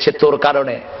হারিয়েছে তোর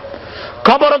কারণে।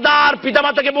 খবরদার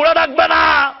পিতামাতাকে বুড়া রাখবে না,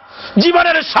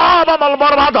 জীবনের সব আমল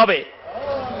বরবাদ হবে।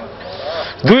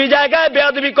 দুই জায়গায়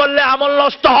বেয়াদবি করলে আমল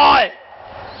নষ্ট হয়।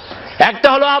 একটা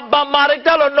হলো আব্বা আম্মা, আরেকটা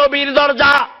হলো নবীর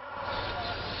দরজা।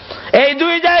 এই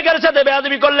দুই জায়গার সাথে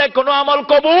বেয়াদবি করলে কোনো আমল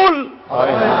কবুল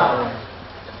হয় না।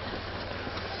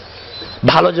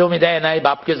 ভালো জমি দেয় নাই,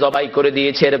 বাপকে জবাই করে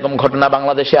দিয়েছে, এরকম ঘটনা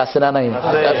বাংলাদেশে আছে না নাই?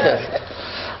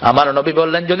 আমার নবী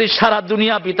বললেন, যদি সারা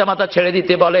দুনিয়া পিতামাতা ছেড়ে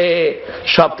দিতে বলে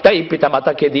সবটাই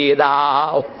পিতামাতাকে দিয়ে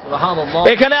দাও।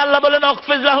 এখানে আল্লাহ বলেন,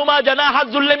 আখফিজ লাহুমা জানাহা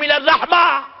যুল্লি মিনার রাহমা,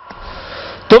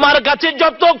 তোমার কাছে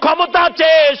যত ক্ষমতা আছে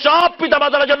সব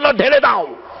পিতামাতার জন্য ঢেলে দাও।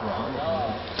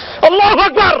 আল্লাহু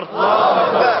আকবার।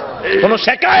 কোন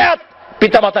শিকায়াত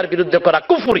পিতামাতার বিরুদ্ধে করা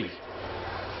কুফরি।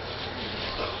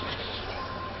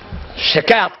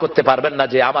 শিকায়াত করতে পারবেন না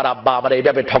যে আমার আব্বা আমার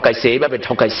এইভাবে ঠকাইছে, এইভাবে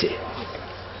ঠকাইছে।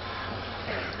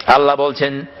 আল্লাহ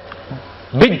বলছেন,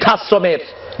 বৃদ্ধাশ্রমের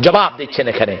জবাব দিচ্ছেন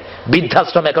এখানে।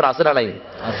 বৃদ্ধাশ্রম এখন আছে না নাই?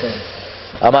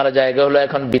 আমার জায়গা হলো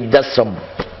এখন বৃদ্ধাশ্রম,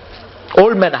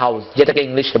 ওল্ড ম্যান হাউস যেটাকে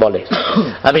ইংলিশে বলে।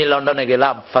 আমি লন্ডনে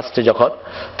গেলাম ফার্স্টে যখন,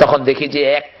 তখন দেখি যে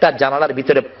একটা জানালার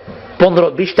ভিতরে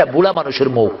 15-20টা বুড়া মানুষের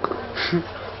মুখ।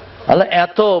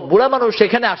 এত বুড়া মানুষ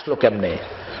এখানে আসলো কেমনে?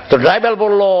 তো ড্রাইভার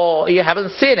বললো, you haven't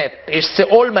seen it, it's a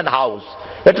old man house,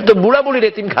 এটা তো বুড়া বুড়ির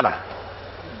এতিমখানা।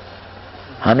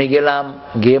 আমি গেলাম,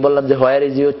 গিয়ে বললাম যে হোয়ার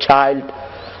ইজ ইউর চাইল্ড,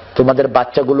 তোমাদের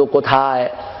বাচ্চাগুলো কোথায়?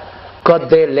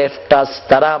 দে লেফট আস,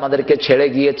 তারা আমাদেরকে ছেড়ে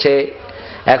গিয়েছে।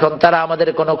 এখন তারা আমাদের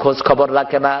কোনো খোঁজ খবর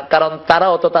রাখে না, কারণ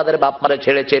তারাও তো তাদের বাপ মারে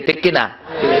ছেড়েছে, ঠিক কিনা?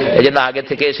 এই জন্য আগে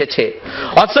থেকে এসেছে।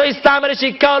 অথচ ইসলামের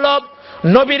শিক্ষা হলো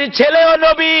নবীর ছেলেও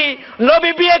নবী,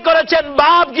 নবী বিয়ে করেছেন,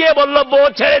 বাপ গিয়ে বলল বউ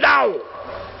ছেড়ে দাও।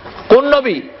 কোন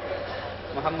নবী?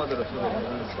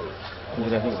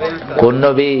 কোন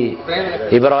নবী?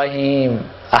 ইব্রাহিম।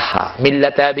 আহা,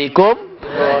 মিল্লাতে আবিকুম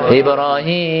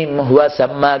ইব্রাহিম হুয়া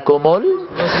সাম্মাকুমুল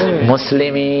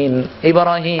মুসলিমিন।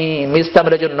 ইব্রাহিম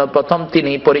ইসলামের জন্য প্রথম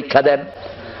তিনি পরীক্ষা দেন।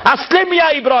 আসলিম ইয়া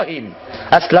ইব্রাহিম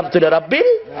আসলামতু লিরাব্বিল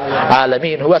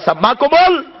আলামিন হুয়া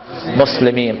সাম্মাকুমুল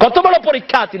মুসলিমিন। কত বড়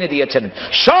পরীক্ষা তিনি দিয়েছেন,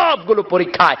 সবগুলো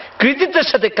পরীক্ষায় কৃতিত্বের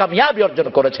সাথে কামিয়াবি অর্জন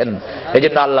করেছেন। এই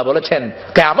জন্য আল্লাহ বলেছেন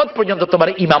কিয়ামত পর্যন্ত তোমার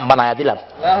ইমাম বানায়া দিলাম।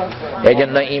 এই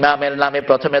জন্য ইমামের নামে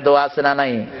প্রথমে দোয়া আছে না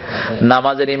নাই?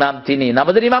 নামাজের ইমাম তিনি।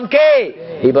 নামাজের ইমাম কে?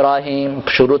 ইব্রাহিম।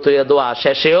 শুরুতে দোয়া,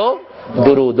 শেষেও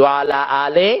দুরূদ আলা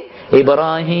আলে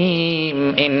ইব্রাহিম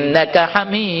ইন্নাকা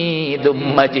হামিদুম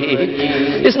মাজিদ।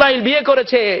 ইসমাইল বিয়ে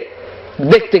করেছে,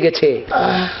 দেখতে গেছে,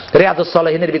 রিয়াদুস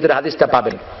সালিহিনের ভিতরে হাদিসটা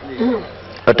পাবেন,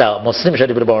 ওটা মুসলিম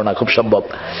শরীফের বর্ণনা খুব সম্ভব।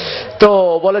 তো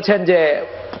বলেছেন যে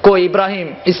কই ইব্রাহিম,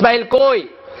 ইসমাইল কই?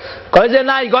 কয় যে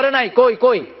নাই, ঘরে নাই। কই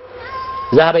কই?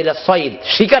 যাহাবা ইলা সাইদ,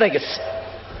 শিকারে গেছে।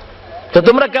 তো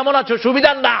তোমরা কেমন আছো?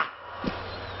 সুবিধার না,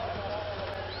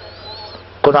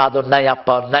 কোন আদর নাই,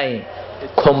 আপ্যায়ন নাই,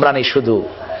 খোমরানি শুধু।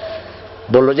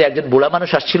 বললো যে একজন বুড়া মানুষ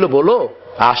আসছিল, বলো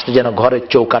আসলে যেন ঘরের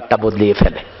চৌকাটটা বদলিয়ে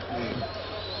ফেলে।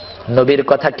 নবীর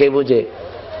কথা কে বুঝে?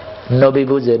 নবী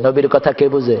বুঝে। নবীর কথা কে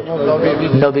বুঝে?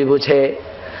 নবী বুঝে।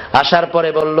 আসার পরে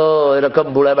বলল এরকম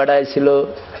বুড়া বেড়াই ছিল।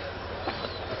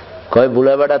 কয়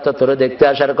বুড়া বেড়া তো তোরে দেখতে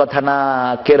আসার কথা না,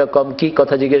 কিরকম কি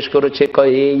কথা জিজ্ঞেস করেছে?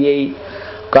 কয় এই এই।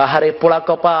 কাহারে পোড়া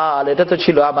কপাল, এটা তো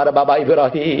ছিল আমার বাবা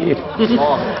ইব্রাহিম।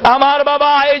 আমার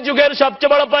বাবা এই যুগের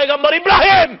সবচেয়ে বড় পয়গম্বর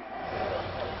ইব্রাহিম।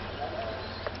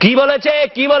 কি বলেছে?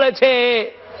 কি বলেছে?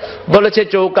 বলেছে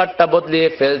চৌকাটটা বদলিয়ে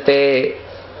ফেলতে।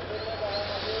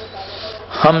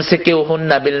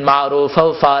 হামসিকুহুন্না বিল মারুফ আও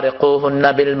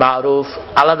ফারিকুহুন্না বিল মারুফ,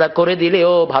 আলাদা করে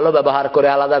দিলেও ভালো ব্যবহার করে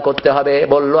আলাদা করতে হবে।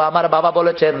 বলল আমার বাবা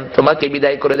বলেছেন তোমাকে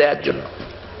বিদায় করে দেওয়ার জন্য।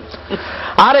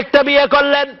 আরেকটা বিয়ে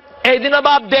করলেন, এই দিন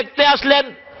বাপ দেখতে আসলেন,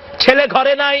 ছেলে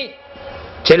ঘরে নাই।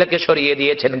 ছেলেকে সরিয়ে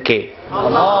দিয়েছেন কে?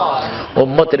 আল্লাহ।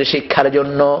 উম্মতের শিক্ষার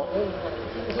জন্য।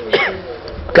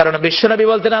 কারণ বিশ্বনবী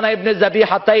বলতেন আনা ইবনে জাবি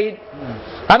হাতাইন,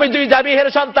 আমি দুই জাবিহের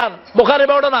সন্তান। বুখারী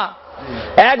বর্ণনা,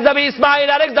 এক জাবি ইসমাইল,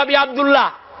 আরেক জাবি আব্দুল্লাহ।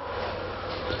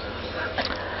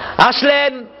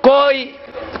 আসলেন, কই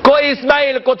কই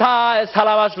ইসমাইল কোথায়?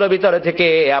 সালাম আসলো ভিতরে থেকে,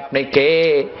 আপনি কে?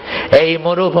 এই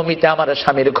মরুভূমিতে আমার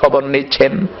স্বামীর খবর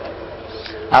নিচ্ছেন,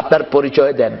 আপনার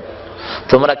পরিচয় দেন।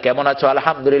 তোমরা কেমন আছো?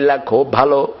 আলহামদুলিল্লাহ, খুব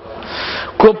ভালো।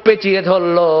 খুব পেঁচিয়ে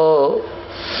ধরলো,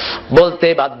 বলতে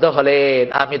বাধ্য হলেন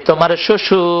আমি তোমার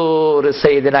শ্বশুর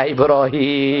সাইয়েদনা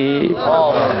ইব্রাহিম।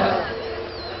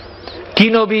 কি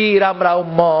নবীর আমরা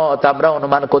উম্মত, আমরা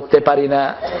অনুমান করতে পারি না।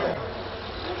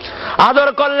 আদর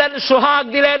করলেন, সোহাগ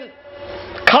দিলেন,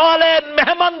 খাওয়ালেন,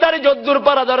 মেহমানদারি যদ্দুর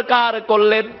পারা দরকার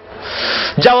করলেন।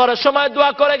 যাওয়ার সময়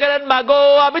দোয়া করে গেলেন, মাগো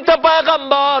আমি তো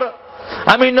পয়গম্বর,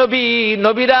 আমি নবী,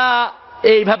 নবীরা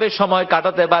এইভাবে সময়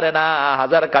কাটাতে পারে না,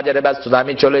 হাজার কাজের ব্যস্ততা,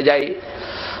 আমি চলে যাই।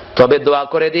 তবে দোয়া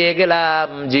করে দিয়ে গেলাম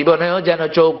জীবনেও যেন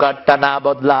চৌকাটটা না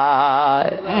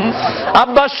বদলায়।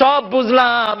 আব্বা সব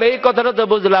বুঝলাম, এই কথাটা তো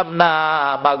বুঝলাম না।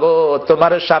 মাগো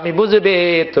তোমার স্বামী বুঝবে,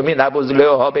 তুমি না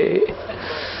বুঝলেও হবে।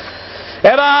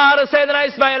 এবার সাইয়েদনা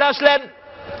ইসমাইল আসলেন,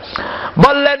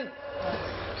 বললেন,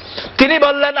 তিনি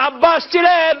বললেন আব্বা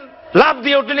আসছিলেন, লাফ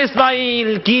দিয়ে উঠলেন ইসমাইল,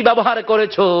 কি ব্যবহার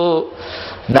করেছো?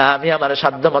 না আমি আমার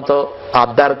সাধ্য মতো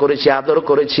আবদার করেছি, আদর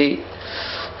করেছি।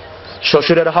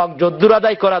 শ্বশুরের হক যদ্দুর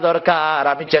আদায় করা দরকার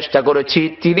আমি চেষ্টা করেছি।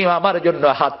 তিনিও আমার জন্য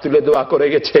হাত তুলে দোয়া করে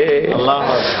গেছে।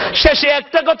 শেষে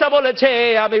একটা কথা বলেছে,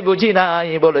 আমি বুঝি নাই,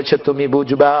 বলেছে তুমি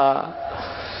বুঝবা।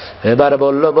 এবার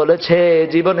বলেছে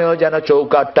জীবনেও যেন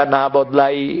চৌকাটটা না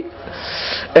বদলাই।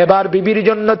 এবার বিবির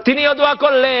জন্য তিনিও দোয়া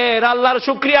করলেন, আল্লাহর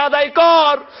শুকরিয়া আদায়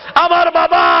কর, আমার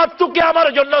বাবা তোকে আমার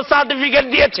জন্য সার্টিফিকেট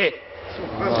দিয়েছে।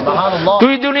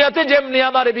 তুই দুনিয়াতে যেমনি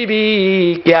আমার বিবি,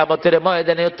 কিয়ামতের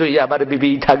ময়দানে তুই আমার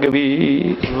বিবি থাকবি।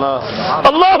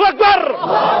 আল্লাহু আকবার।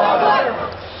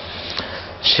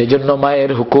 সেজন্য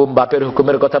মায়ের হুকুম, বাপের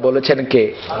হুকুমের কথা বলেছেন কে?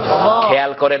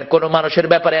 খেয়াল করেন, কোন মানুষের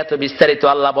ব্যাপারে এত বিস্তারিত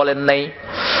আল্লাহ বলেন নাই।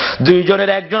 দুইজনের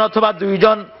একজন অথবা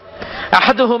দুইজন,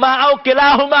 আহাদুহুমা আও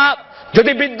কিলাহুমা,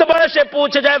 যদি বৃদ্ধ বয়সে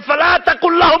পৌঁছে যায়, ফালা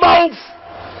তাকুল্লাহুমা উফ,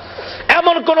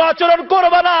 এমন কোন আচরণ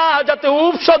করবে না যাতে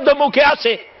উফ শব্দ মুখে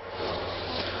আসে।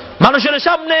 মানুষের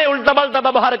সামনে উল্টা পাল্টা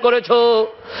ব্যবহার করেছো,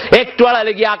 একটু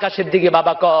আড়ালে গিয়ে আকাশের দিকে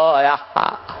বাবা কয়, আহা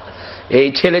এই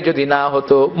ছেলে যদি না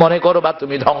হতো, মনে করবা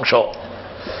তুমি ধ্বংস।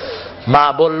 মা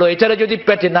বলল এটারে যদি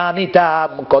পেটে না নিতাম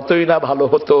কতই না ভালো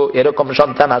হতো। এরকম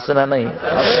সন্তান আছে না নাই?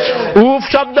 উফ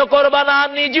শব্দ করবা না,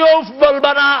 নিজে উফ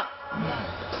বলবা না।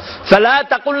 ফালা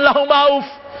তাকুল লাহুমা উফ,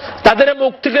 তাদের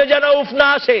মুখ থেকে যেন উফ না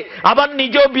আসে, আবার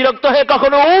নিজেও বিরক্ত হয়ে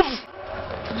কখনো উফ।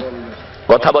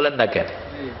 কথা বলেন না কেন?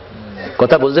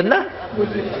 কথা বুঝছেন না?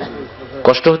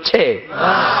 কষ্ট হচ্ছে?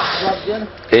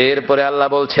 এরপরে আল্লাহ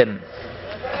বলছেন,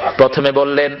 প্রথমে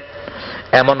বললেন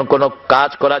এমন কোন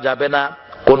কাজ করা যাবে না।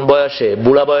 কোন বয়সে?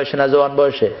 বুড়া বয়সে না জওয়ান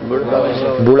বয়সে?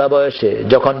 বুড়া বয়সে,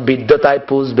 যখন বৃদ্ধতায়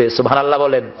পুষবে। সুবহানাল্লাহ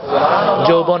বলেন।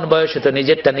 যৌবন বয়সে তো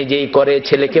নিজেরটা নিজেই করে,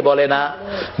 ছেলেকে বলে না।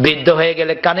 বৃদ্ধ হয়ে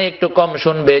গেলে কানে একটু কম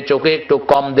শুনবে, চোখে একটু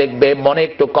কম দেখবে, মনে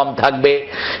একটু কম থাকবে।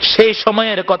 সেই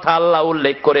সময়ের কথা আল্লাহ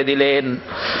উল্লেখ করে দিলেন।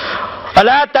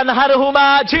 আলা তানহারহুমা,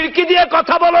 ঝিড়কি দিয়ে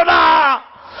কথা বলো না,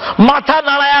 মাথা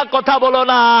নাড়ায়া কথা বলো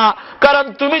না। কারণ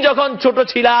তুমি যখন ছোট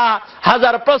ছিলা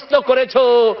হাজার প্রশ্ন করেছো,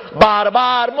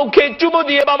 বারবার মুখে চুমু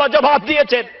দিয়ে বাবা জবাব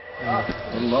দিয়েছেন।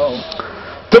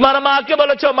 তোমার মাকে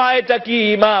বলেছো মা এটা কি,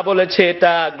 মা বলেছে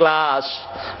এটা গ্লাস।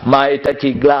 মা এটা কি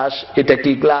গ্লাস, এটা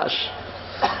কি গ্লাস।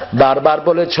 বারবার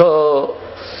বলেছো,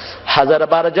 হাজার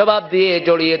বার জবাব দিয়ে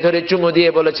জড়িয়ে ধরে চুমু দিয়ে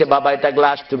বলেছে বাবা এটা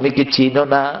গ্লাস, তুমি কি চিনো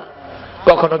না?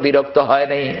 কখনো বিরক্ত হয়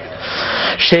নাই।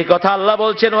 সেই কথা আল্লাহ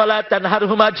বলছেন ওয়ালা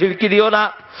তানহারহুমা, ঝিড়কি দিও না।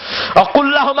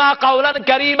 অকুল্লাহুমা কাওলান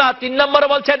কারীমা, 3 নম্বরে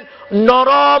বলছেন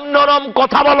নরম নরম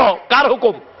কথা বলো। কার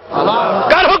হুকুম?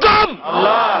 কার হুকুম?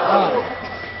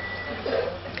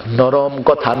 নরম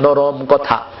কথা, নরম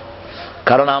কথা।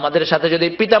 কারণ আমাদের সাথে যদি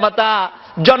পিতামাতা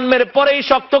জন্মের পরেই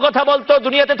শক্ত কথা বলতো,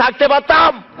 দুনিয়াতে থাকতে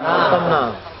পারতাম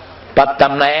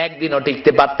না, একদিনও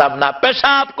টিকতে পারতাম না।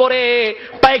 পেশাব করে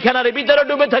পায়খানার ভিতরে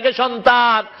ডুবে থাকে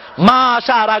সন্তান, মা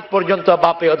আসার আগ পর্যন্ত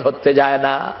বাপেও ধরতে যায়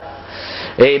না।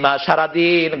 এই মা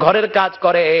সারাদিন ঘরের কাজ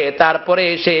করে, তারপরে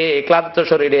এসে ক্লান্ত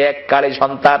শরীরে এক কালে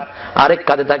সন্তান আরেক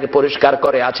কাঁধে তাকে পরিষ্কার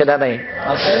করে। আছে না নাই?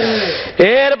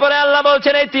 এরপরে আল্লাহ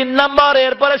বলছেন এই 3 নম্বর।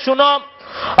 এরপরে শুনো,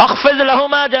 আখফিজ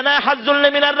লাহুমা জানাহাজ যুল্লি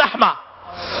মিনার রাহমা,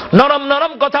 নরম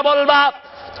নরম কথা বলবা।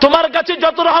 তোমার কাছে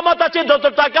যত রহমত আছে, যত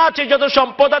টাকা আছে, যত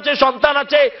সম্পদ আছে, সন্তান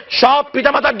আছে, সব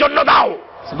পিতামাতার জন্য দাও।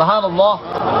 সুবহানাল্লাহ।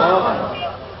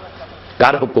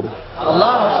 কার হুকুম?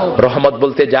 রহমত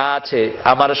বলতে যা আছে,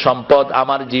 আমার সম্পদ,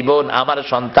 আমার জীবন, আমার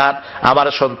সন্তান, আমার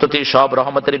সন্ততি সব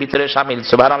রহমতের ভিতরে শামিল।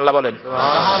 সুবহানাল্লাহ বলেন।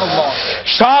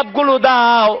 সবগুলো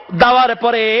দাও। দেওয়ার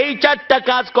পরে এই 4টা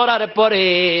কাজ করার পরে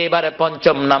এবারে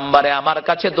 5ম নম্বরে আমার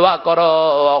কাছে দোয়া করো,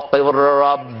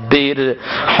 রব্বির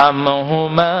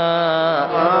হামহুমা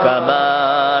কামা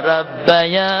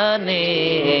রাব্বায়ানি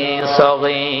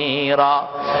সগীরা।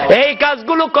 এই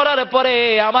কাজগুলো করার পরে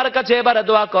আমার কাছে এবারে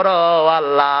দোয়া করো,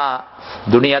 আল্লাহ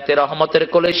দুনিয়াতে রহমতের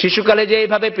কোলে শিশুকালে যে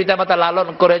এইভাবে পিতামাতা লালন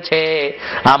করেছে,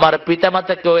 আমার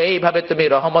পিতামাতাকেও এইভাবে তুমি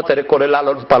রহমতের কোলে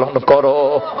লালন পালন করো।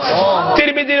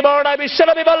 তিরমিজির বর্ণনা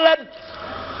বিশ্বনবী বললেন,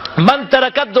 মান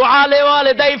তারাকা দুআ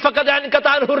লিওয়ালিদাই ফাকাদ আনকাতা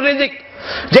আনহুর রিজিক,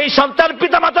 যেই সন্তান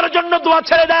পিতামাতার জন্য দোয়া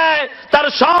ছেড়ে দেয় তার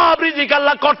সব রিজিক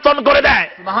আল্লাহ কর্তন করে দেয়।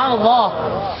 সুবহানাল্লাহ।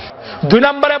 2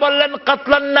 নম্বরে বললেন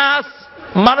কাতলান নাস,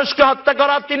 মানুষকে হত্যা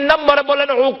করা। 3 নম্বরে বললেন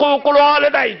উকুকুল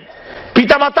ওয়ালিদাইন,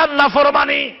 পিতামাতার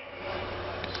নাফরমানি।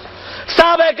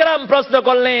 সাহাবায়ে কেরাম প্রশ্ন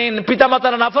করলেন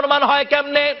পিতামাতার নাফরমান হয়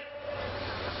কেমনে?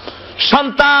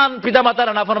 সন্তান পিতামাতার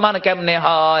নাফরমান কেমনে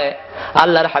হয়?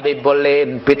 আল্লাহর হাবিব বললেন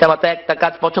পিতামাতা একটা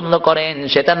কাজ পছন্দ করেন,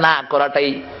 সেটা না করাটাই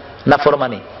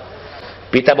নাফরমানি।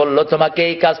 পিতা বলল তোমাকে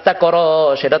এই কাজটা করো,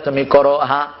 সেটা তুমি করো।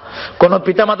 হ্যাঁ, কোন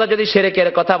পিতামাতা যদি শিরকের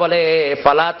কথা বলে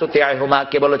ফালা তুতিআহুমা,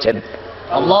 কে বলেছেন?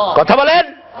 আল্লাহ। কথা বলেন।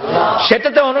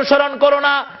 সেটাতে অনুসরণ করো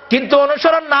না। কিন্তু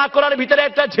অনুসরণ না করার ভিতরে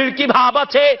একটা ঝিড়কি ভাব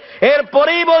আছে।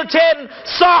 এরপরেই বলছেন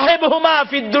সাহিবহুমা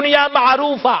ফিদ দুনিয়া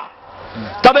মারুফা,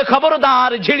 তবে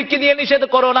খবরদার ঝিড়কি দিয়ে নিষেধ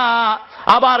করো না,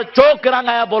 আবার চোখ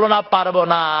রাঙায়া বলো না পারবো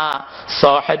না।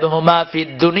 সাহিবহুমা ফিদ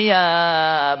দুনিয়া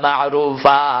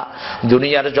মারুফা,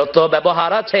 দুনিয়ার যত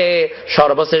ব্যবহার আছে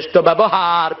সর্বশ্রেষ্ঠ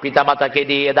ব্যবহার পিতামাতাকে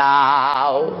দিয়ে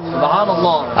দাও।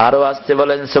 সুবহানাল্লাহ। আরো আসতে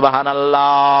বলেন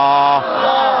সুবহানাল্লাহ।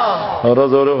 আরো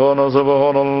জোরে বলো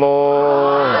সুবহানাল্লাহ।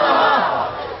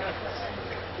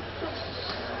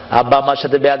 আব্বা আমার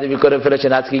সাথে বেয়াদবি করে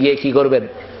ফেলেছেন, আজকে গিয়ে কি করবেন?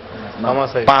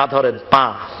 পা ধরেন,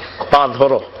 পা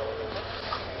ধরো,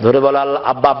 ধরে বলো আল্লাহ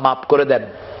আব্বা মাফ করে দেন।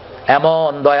 এমন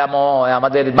দয়াময়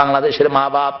আমাদের বাংলাদেশের মা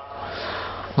বাপ,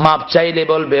 মাপ চাইলে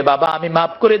বলবে বাবা আমি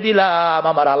মাফ করে দিলাম,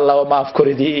 আমার আল্লাহও মাফ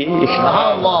করে দি।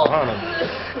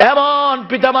 এমন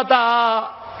পিতামাতা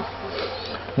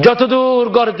যতদূর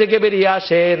ঘর থেকে বেরিয়ে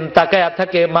আসেন তাকায়া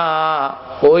থাকে মা,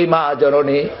 ওই মা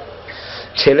জননী।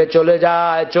 ছেলে চলে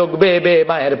যায়, চোখ বেয়ে বেয়ে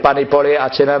মায়ের পানি পড়ে,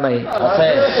 আছে না নাই?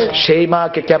 সেই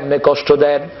মাকে কেমনে কষ্ট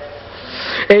দেন।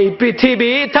 এই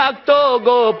পৃথিবী থাকতো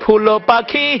গো ফুল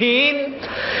পাখিহীন,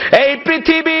 এই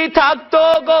পৃথিবী থাকতো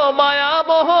গো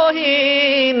মায়াময়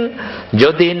মোহহীন,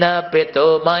 যদি না পেত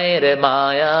মায়ের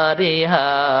মায়ারি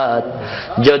হাত,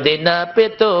 যদি না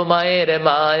পেত মায়ের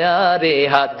মায়ারি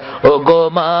হাত। ও গো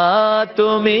মা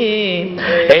তুমি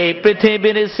এই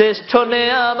পৃথিবীর শ্রেষ্ঠ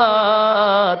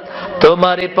নেয়ামত,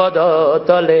 তোমারই পদ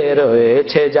তলে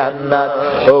রয়েছে জান্নাত।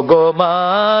 ও গো মা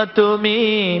তুমি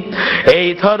এই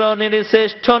ধরনের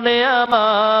শ্রেষ্ঠ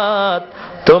নেয়ামত,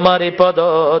 তোমারই পদ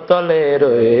তলে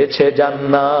রয়েছে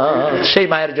জান্নাত। সেই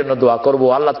মায়ের জন্য দোয়া করব,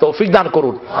 আল্লাহ তৌফিক দান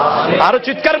করুন। আরো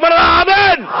চিৎকার করে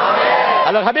আমিন।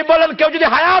 আল্লাহ হাবিব বলেন, কেউ যদি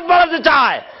হায়াত বাড়াতে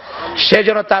চায় সে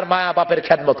যেন তার মায়া বাপের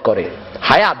খেদমত করে,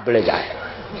 হায়াত বেড়ে যায়।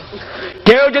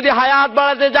 কেউ যদি হায়াত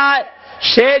বাড়াতে যায়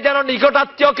সে যেন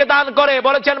নিকটাত্মীয়কে দান করে।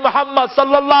 বলেছেন মুহাম্মদ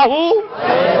সাল্লাল্লাহু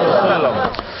আলাইহি ওয়াসাল্লাম,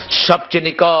 সবচেয়ে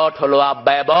নিকট হলো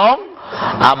আব্বা এবং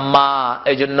আম্মা।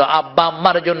 এই জন্য আব্বা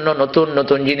আম্মার জন্য নতুন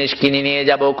নতুন জিনিস কিনে নিয়ে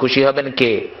যাব, খুশি হবেন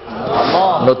কে?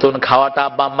 নতুন খাওয়াটা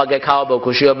আব্বা আম্মাকে খাওয়াবো,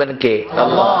 খুশি হবেন কে?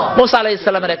 মুসা আলাইহিস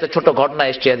সালামের একটা ছোট ঘটনা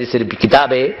এসেছে হাদিসের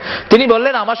কিতাবে। তিনি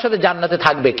বললেন, আমার সাথে জান্নাতে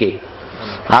থাকবে কে?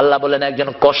 আল্লাহ বলেন, একজন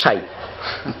কসাই।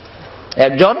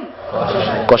 একজন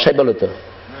কসাই। বলো তো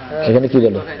এখানে কি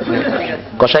বলো?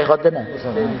 কসাই খদ্দে না,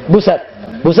 বুসার,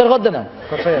 বুসার খদ্দে না,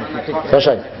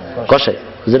 কসাই। কসাই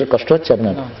হুজুরের কষ্ট হচ্ছে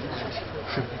আপনার?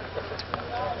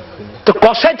 তো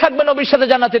কসাই থাকবে নবীর সাথে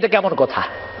জান্নাতে, এটা কেমন কথা?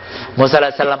 মুসা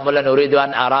আলাইহিস সালাম বলেন, উরিদু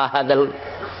আন আরা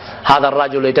হাদার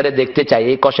রাজুল, এটারে দেখতে চাই,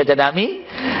 এই কসাইটারে আমি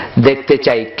দেখতে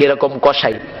চাই কিরকম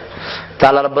কসাই। তা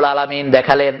আল্লাহ রাব্বুল আলামিন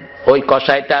দেখালেন, ওই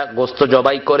কসাইটা গোশত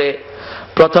জবাই করে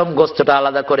প্রথম গোশতটা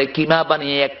আলাদা করে কিমা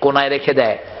বানিয়ে এক কোনায় রেখে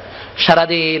দেয়।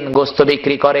 সারাদিন গোশত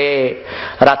বিক্রি করে,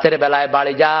 রাতের বেলায়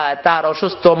বাড়ি যায়, তার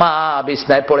অসুস্থ মা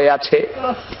বিছনায় পড়ে আছে।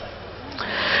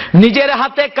 নিজের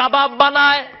হাতে কাবাব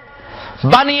বানায়,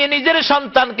 বানিয়ে নিজের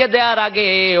সন্তানকে দেওয়ার আগে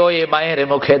ওই মায়ের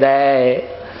মুখে দেয়।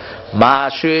 মা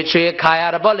শুয়ে শুয়ে খায়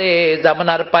আর বলে,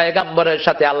 জামানার পয়গম্বরের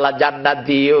সাথে আল্লাহ জান্নাত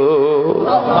দিও।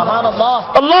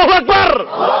 আল্লাহু আকবার।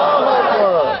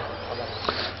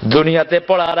 দুনিয়াতে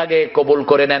পড়ার আগে কবুল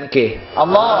করে নেন কে?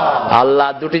 আল্লাহ। আল্লাহ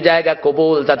দুটি জায়গা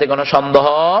কবুল, তাতে কোনো সন্দেহ।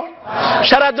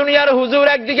 সারা দুনিয়ার হুজুর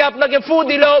একদিকে আপনাকে ফু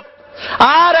দিল,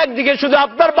 আর একদিকে শুধু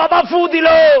আপনার বাবা ফু দিল,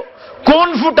 কোন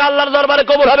ফুটা আল্লাহর দরবারে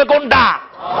কবুল হবে? কোনটা?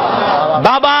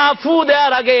 বাবা ফু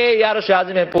দেওয়ার আগে আরশে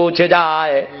আযমে পৌঁছে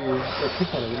যায়।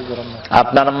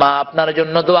 আপনার মা আপনার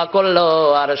জন্য দোয়া করলো,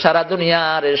 আর সারা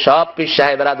দুনিয়ার সব পীর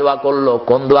সাহেবরা দোয়া করলো,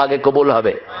 কোন দোয়া আগে কবুল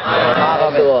হবে?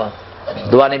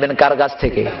 দোয়া নেবেন কার কাছ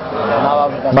থেকে?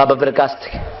 মা বাপের কাছ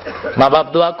থেকে। মা বাপ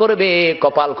দোয়া করবে,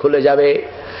 কপাল খুলে যাবে।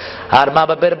 আর মা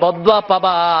বাপের বদদোয়া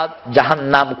পাবা,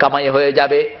 জাহান্নাম কামাই হয়ে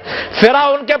যাবে।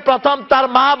 ফেরাউনকে প্রথম তার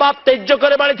মা বাপ ত্যায্য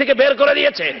করে বাড়ি থেকে বের করে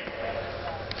দিয়েছে,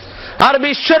 আর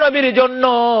বিশ্ব নবীর জন্য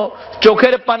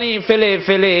চোখের পানি ফেলে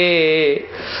ফেলে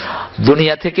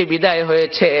দুনিয়া থেকে বিদায়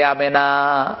হয়েছে আমেনা।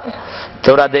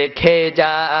 তোরা দেখে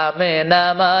যা আমেনা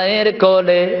মায়ের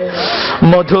কোলে,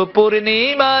 মধু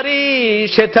পূর্ণিমারি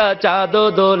সেথা চাঁদ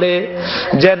দোলে,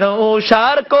 যেন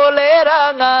উষার কোলে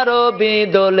রাঙা রবি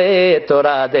দোলে।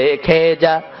 তোরা দেখে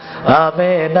যা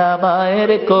আমেনা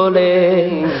মায়ের কোলে,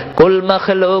 কুল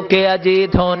মখলুকে আজি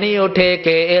ধ্বনি উঠে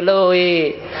কে এলোই,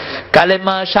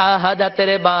 কালেমা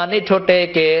শাহাদাতের বাণী ঠোঁটে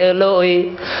কে এলোই,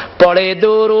 পড়ে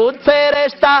দুরুদ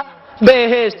ফেরেশতা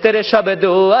বেহেশতের সব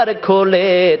দুয়ার খুলে।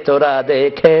 তোরা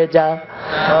দেখে যা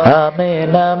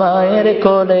আমেনা মায়ের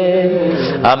কোলে,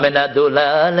 আমেনা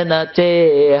দুলাল নাচে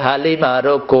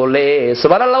হালিমারও কোলে।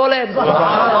 সুবহানাল্লাহ বলেন।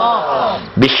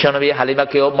 বিশ্বনবী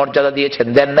হালিমাকেও মর্যাদা দিয়েছেন,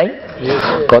 দেন নাই?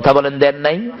 কথা বলেন, দেন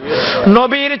নাই?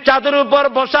 নবীর চাঁদের উপর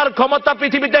বসার ক্ষমতা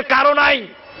পৃথিবীতে কারো নাই,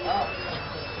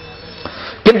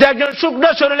 কিন্তু একজন শুকনো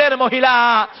শরীরের মহিলা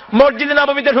মসজিদে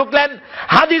নববীতে ঢুকলেন,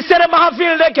 হাদিসের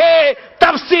মাহফিল রেখে,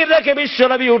 তাফসীর রেখে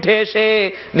বিশ্বনবী উঠে এসে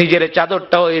নিজের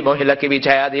চাদরটা ওই মহিলাকে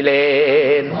বিছায়া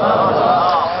দিলেন।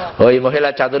 ওই মহিলা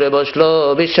চাদরে বসলো,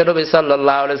 বিশ্বনবী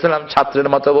সাল্লাল্লাহু আলাইহি সাল্লাম ছাত্রের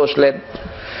মতো বসলেন।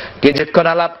 কিছুক্ষণ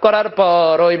আলাপ করার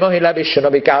পর ওই মহিলা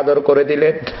বিশ্বনবীকে আদর করে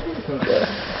দিলেন।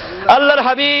 আল্লাহর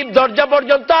হাবিব দরজা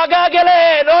পর্যন্ত আগা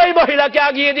গেলেন ওই মহিলাকে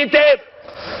আগিয়ে দিতে।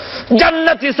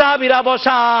 জান্নাতি সাহাবীরা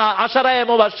বসা, আশারায়ে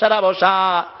মুবাশশারা বসা,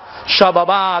 সব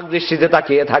অবাক দৃষ্টিতে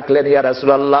তাকিয়ে থাকলেন। ইয়া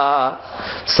রাসূলুল্লাহ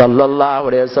সাল্লাল্লাহু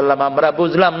আলাইহি ওয়াসাল্লাম, আমরা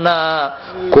বুঝলাম না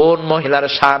কোন মহিলার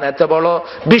শান এত বড়,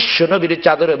 বিশ্বনবীর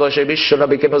চাদরে বসে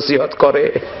বিশ্বনবীকে নসিহত করে।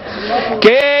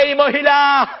 কে এই মহিলা?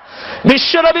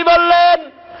 বিশ্বনবী বললেন,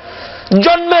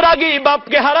 জন্মের আগেই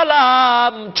বাপকে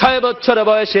হারালাম, 6 বছর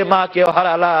বয়সে মাকেও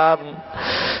হারালাম।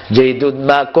 যেই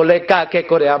দুধমা কোলে কাকে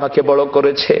করে আমাকে বড়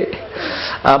করেছে,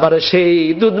 আমার সেই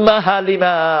দুধমা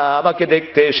হালিমা আমাকে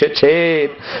দেখতে এসেছে,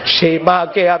 সেই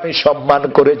মাকে আমি সম্মান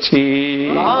করেছি।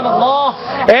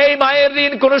 এই মায়ের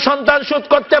ঋণ কোন সন্তান শোধ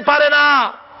করতে পারে না।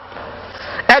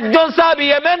 একজন সাহাবী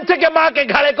ইয়েমেন থেকে মাকে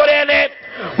ঘাড়ে করে এনে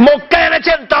মক্কা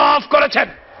এনেছেন, তাওয়াফ করেছেন।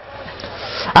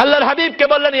 আল্লাহর হাবিবকে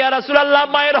বললেন, ইয়া রাসূলুল্লাহ,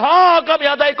 মায়ের হক আমি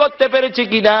আদায় করতে পেরেছি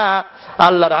কিনা?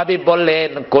 আল্লাহর হাবিব বললেন,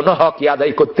 কোন হক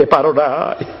আদায় করতে পারো না,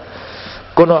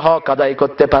 কোন হক আদায়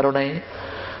করতে পারো নাই।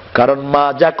 কারণ মা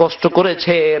যা কষ্ট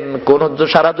করেছেন, কোন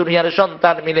সারা দুনিয়ার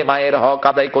সন্তান মিলে মায়ের হক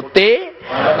আদায় করতে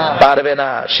পারবে না।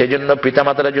 সেজন্য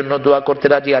পিতামাতার জন্য দোয়া করতে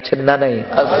রাজি আছেন না নাই?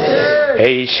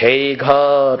 এই সেই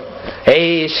ঘর, এই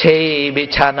সেই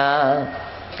বিছানা,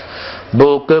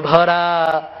 বুক ভরা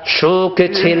সুখ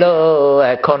ছিল,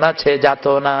 এখন আছে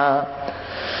যাতনা।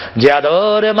 যে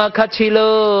আদর মাখা ছিল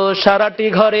সারাটি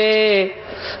ঘরে,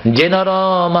 যে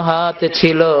নরম হাত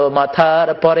ছিল মাথার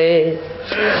পরে,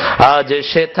 আজ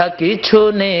সেটা কিছু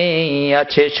নেই,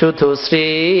 আছে শুধু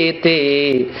স্মৃতি।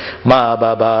 মা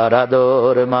বাবার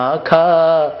আদর মাখা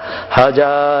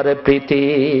হাজার প্রীতি,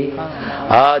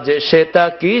 আজ সেটা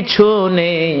কিছু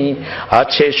নেই,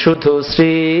 আছে শুধু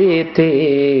স্মৃতি।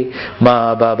 মা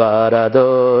বাবার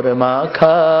আদর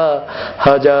মাখা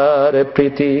হাজার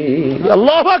প্রীতি।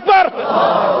 আল্লাহু আকবার।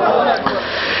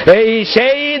 এই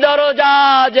সেই দরজা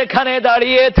যেখানে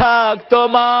দাঁড়িয়ে থাকতো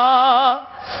মা,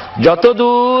 যত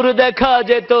দূর দেখা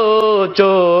যেত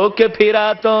চোখ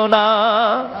ফিরাতো না।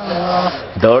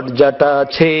 দরজাটা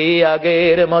আছে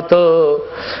আগের মতো,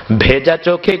 ভেজা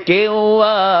চোখে কেউ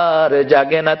আর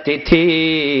জাগে না তিথি।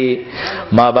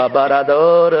 মা বাবার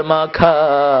আদর মাখা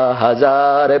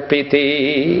হাজার প্রীতি।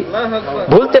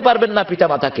 ভুলতে পারবেন না পিতা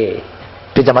মাতাকে,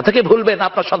 পিতা মাতাকে ভুলবেন,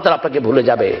 আপনার সন্তান আপনাকে ভুলে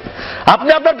যাবে। আপনি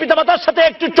আপনার পিতা মাতার সাথে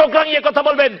একটু চোখ রাঙিয়ে কথা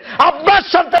বলবেন, আপনার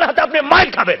সন্তানের হাতে আপনি মার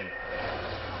খাবেন।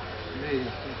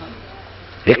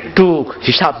 একটু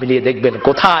হিসাব মিলিয়ে দেখবেন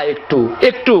কোথায় একটু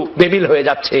একটু বেমিল হয়ে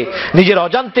যাচ্ছে, নিজের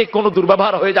অজান্তে কোনো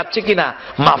দুর্ব্যবহার হয়ে যাচ্ছে কিনা।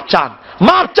 মাফ চান,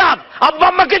 মাফ চান। আব্বা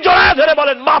আম্মাকে জড়ায় ধরে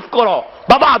বলেন, মাফ করো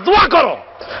বাবা, দোয়া করো।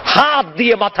 হাত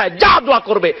দিয়ে মাথায় যা দোয়া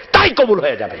করবে তাই কবুল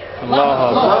হয়ে যাবে।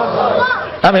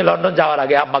 আমি লন্ডন যাওয়ার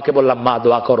আগে আম্মাকে বললাম, মা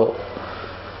দোয়া করো।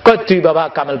 কই তুই বাবা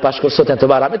কামেল পাস করছো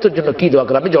এতবার, আমি তোর জন্য কি দোয়া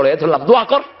করো? আমি জড়াই ধরলাম, দোয়া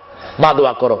কর। মা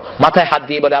দোয়া করো। মাথায় হাত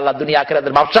দিয়ে বলে, আল্লাহ দুনিয়া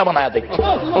আখিরাতের ব্যবসা বানায়া দেখ।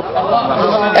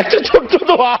 একটা ছোট্ট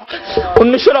দোয়া।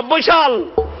 1990 সাল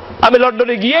আমি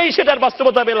লন্ডনে গিয়েই সেটার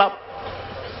বাস্তবতা পেলাম।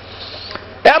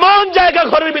 এমন জায়গা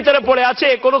ঘরের ভিতরে পড়ে আছে,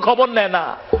 কোনো খবর নেয় না।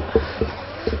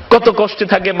 কত কষ্টে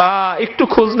থাকে মা, একটু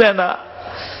খোঁজ নেয় না।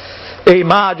 এই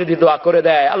মা যদি দোয়া করে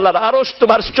দেয়, আল্লাহর আরশ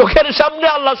তোমার চোখের সামনে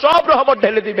আল্লাহ সব রহমত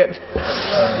ঢেলে দিবেন।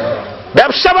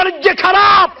 ব্যবসা বাণিজ্যে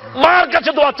খারাপ, মার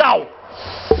কাছে দোয়া চাও।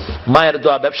 মায়ের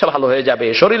দোয়া, ব্যবসা ভালো হয়ে যাবে,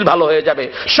 শরীর ভালো হয়ে যাবে,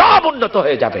 সব উন্নত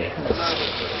হয়ে যাবে।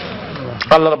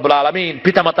 আল্লাহ রাব্বুল আলামিন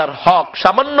পিতামাতার হক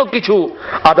সামান্য কিছু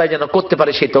আদায় যেন করতে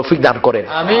পারে সেই তৌফিক দান করেন।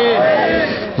 আমিন।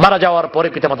 মারা যাওয়ার পরে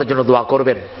পিতামাতার জন্য দোয়া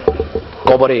করবেন,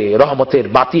 কবরে রহমতের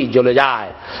বাতি জ্বলে যায়।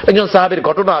 একজন সাহাবীর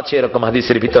ঘটনা আছে এরকম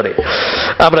হাদিসের ভিতরে।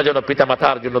 আমরা যেন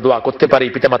পিতামাতার জন্য দোয়া করতে পারি,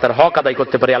 পিতামাতার হক আদায়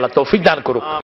করতে পারি। আল্লাহ তৌফিক দান করুক।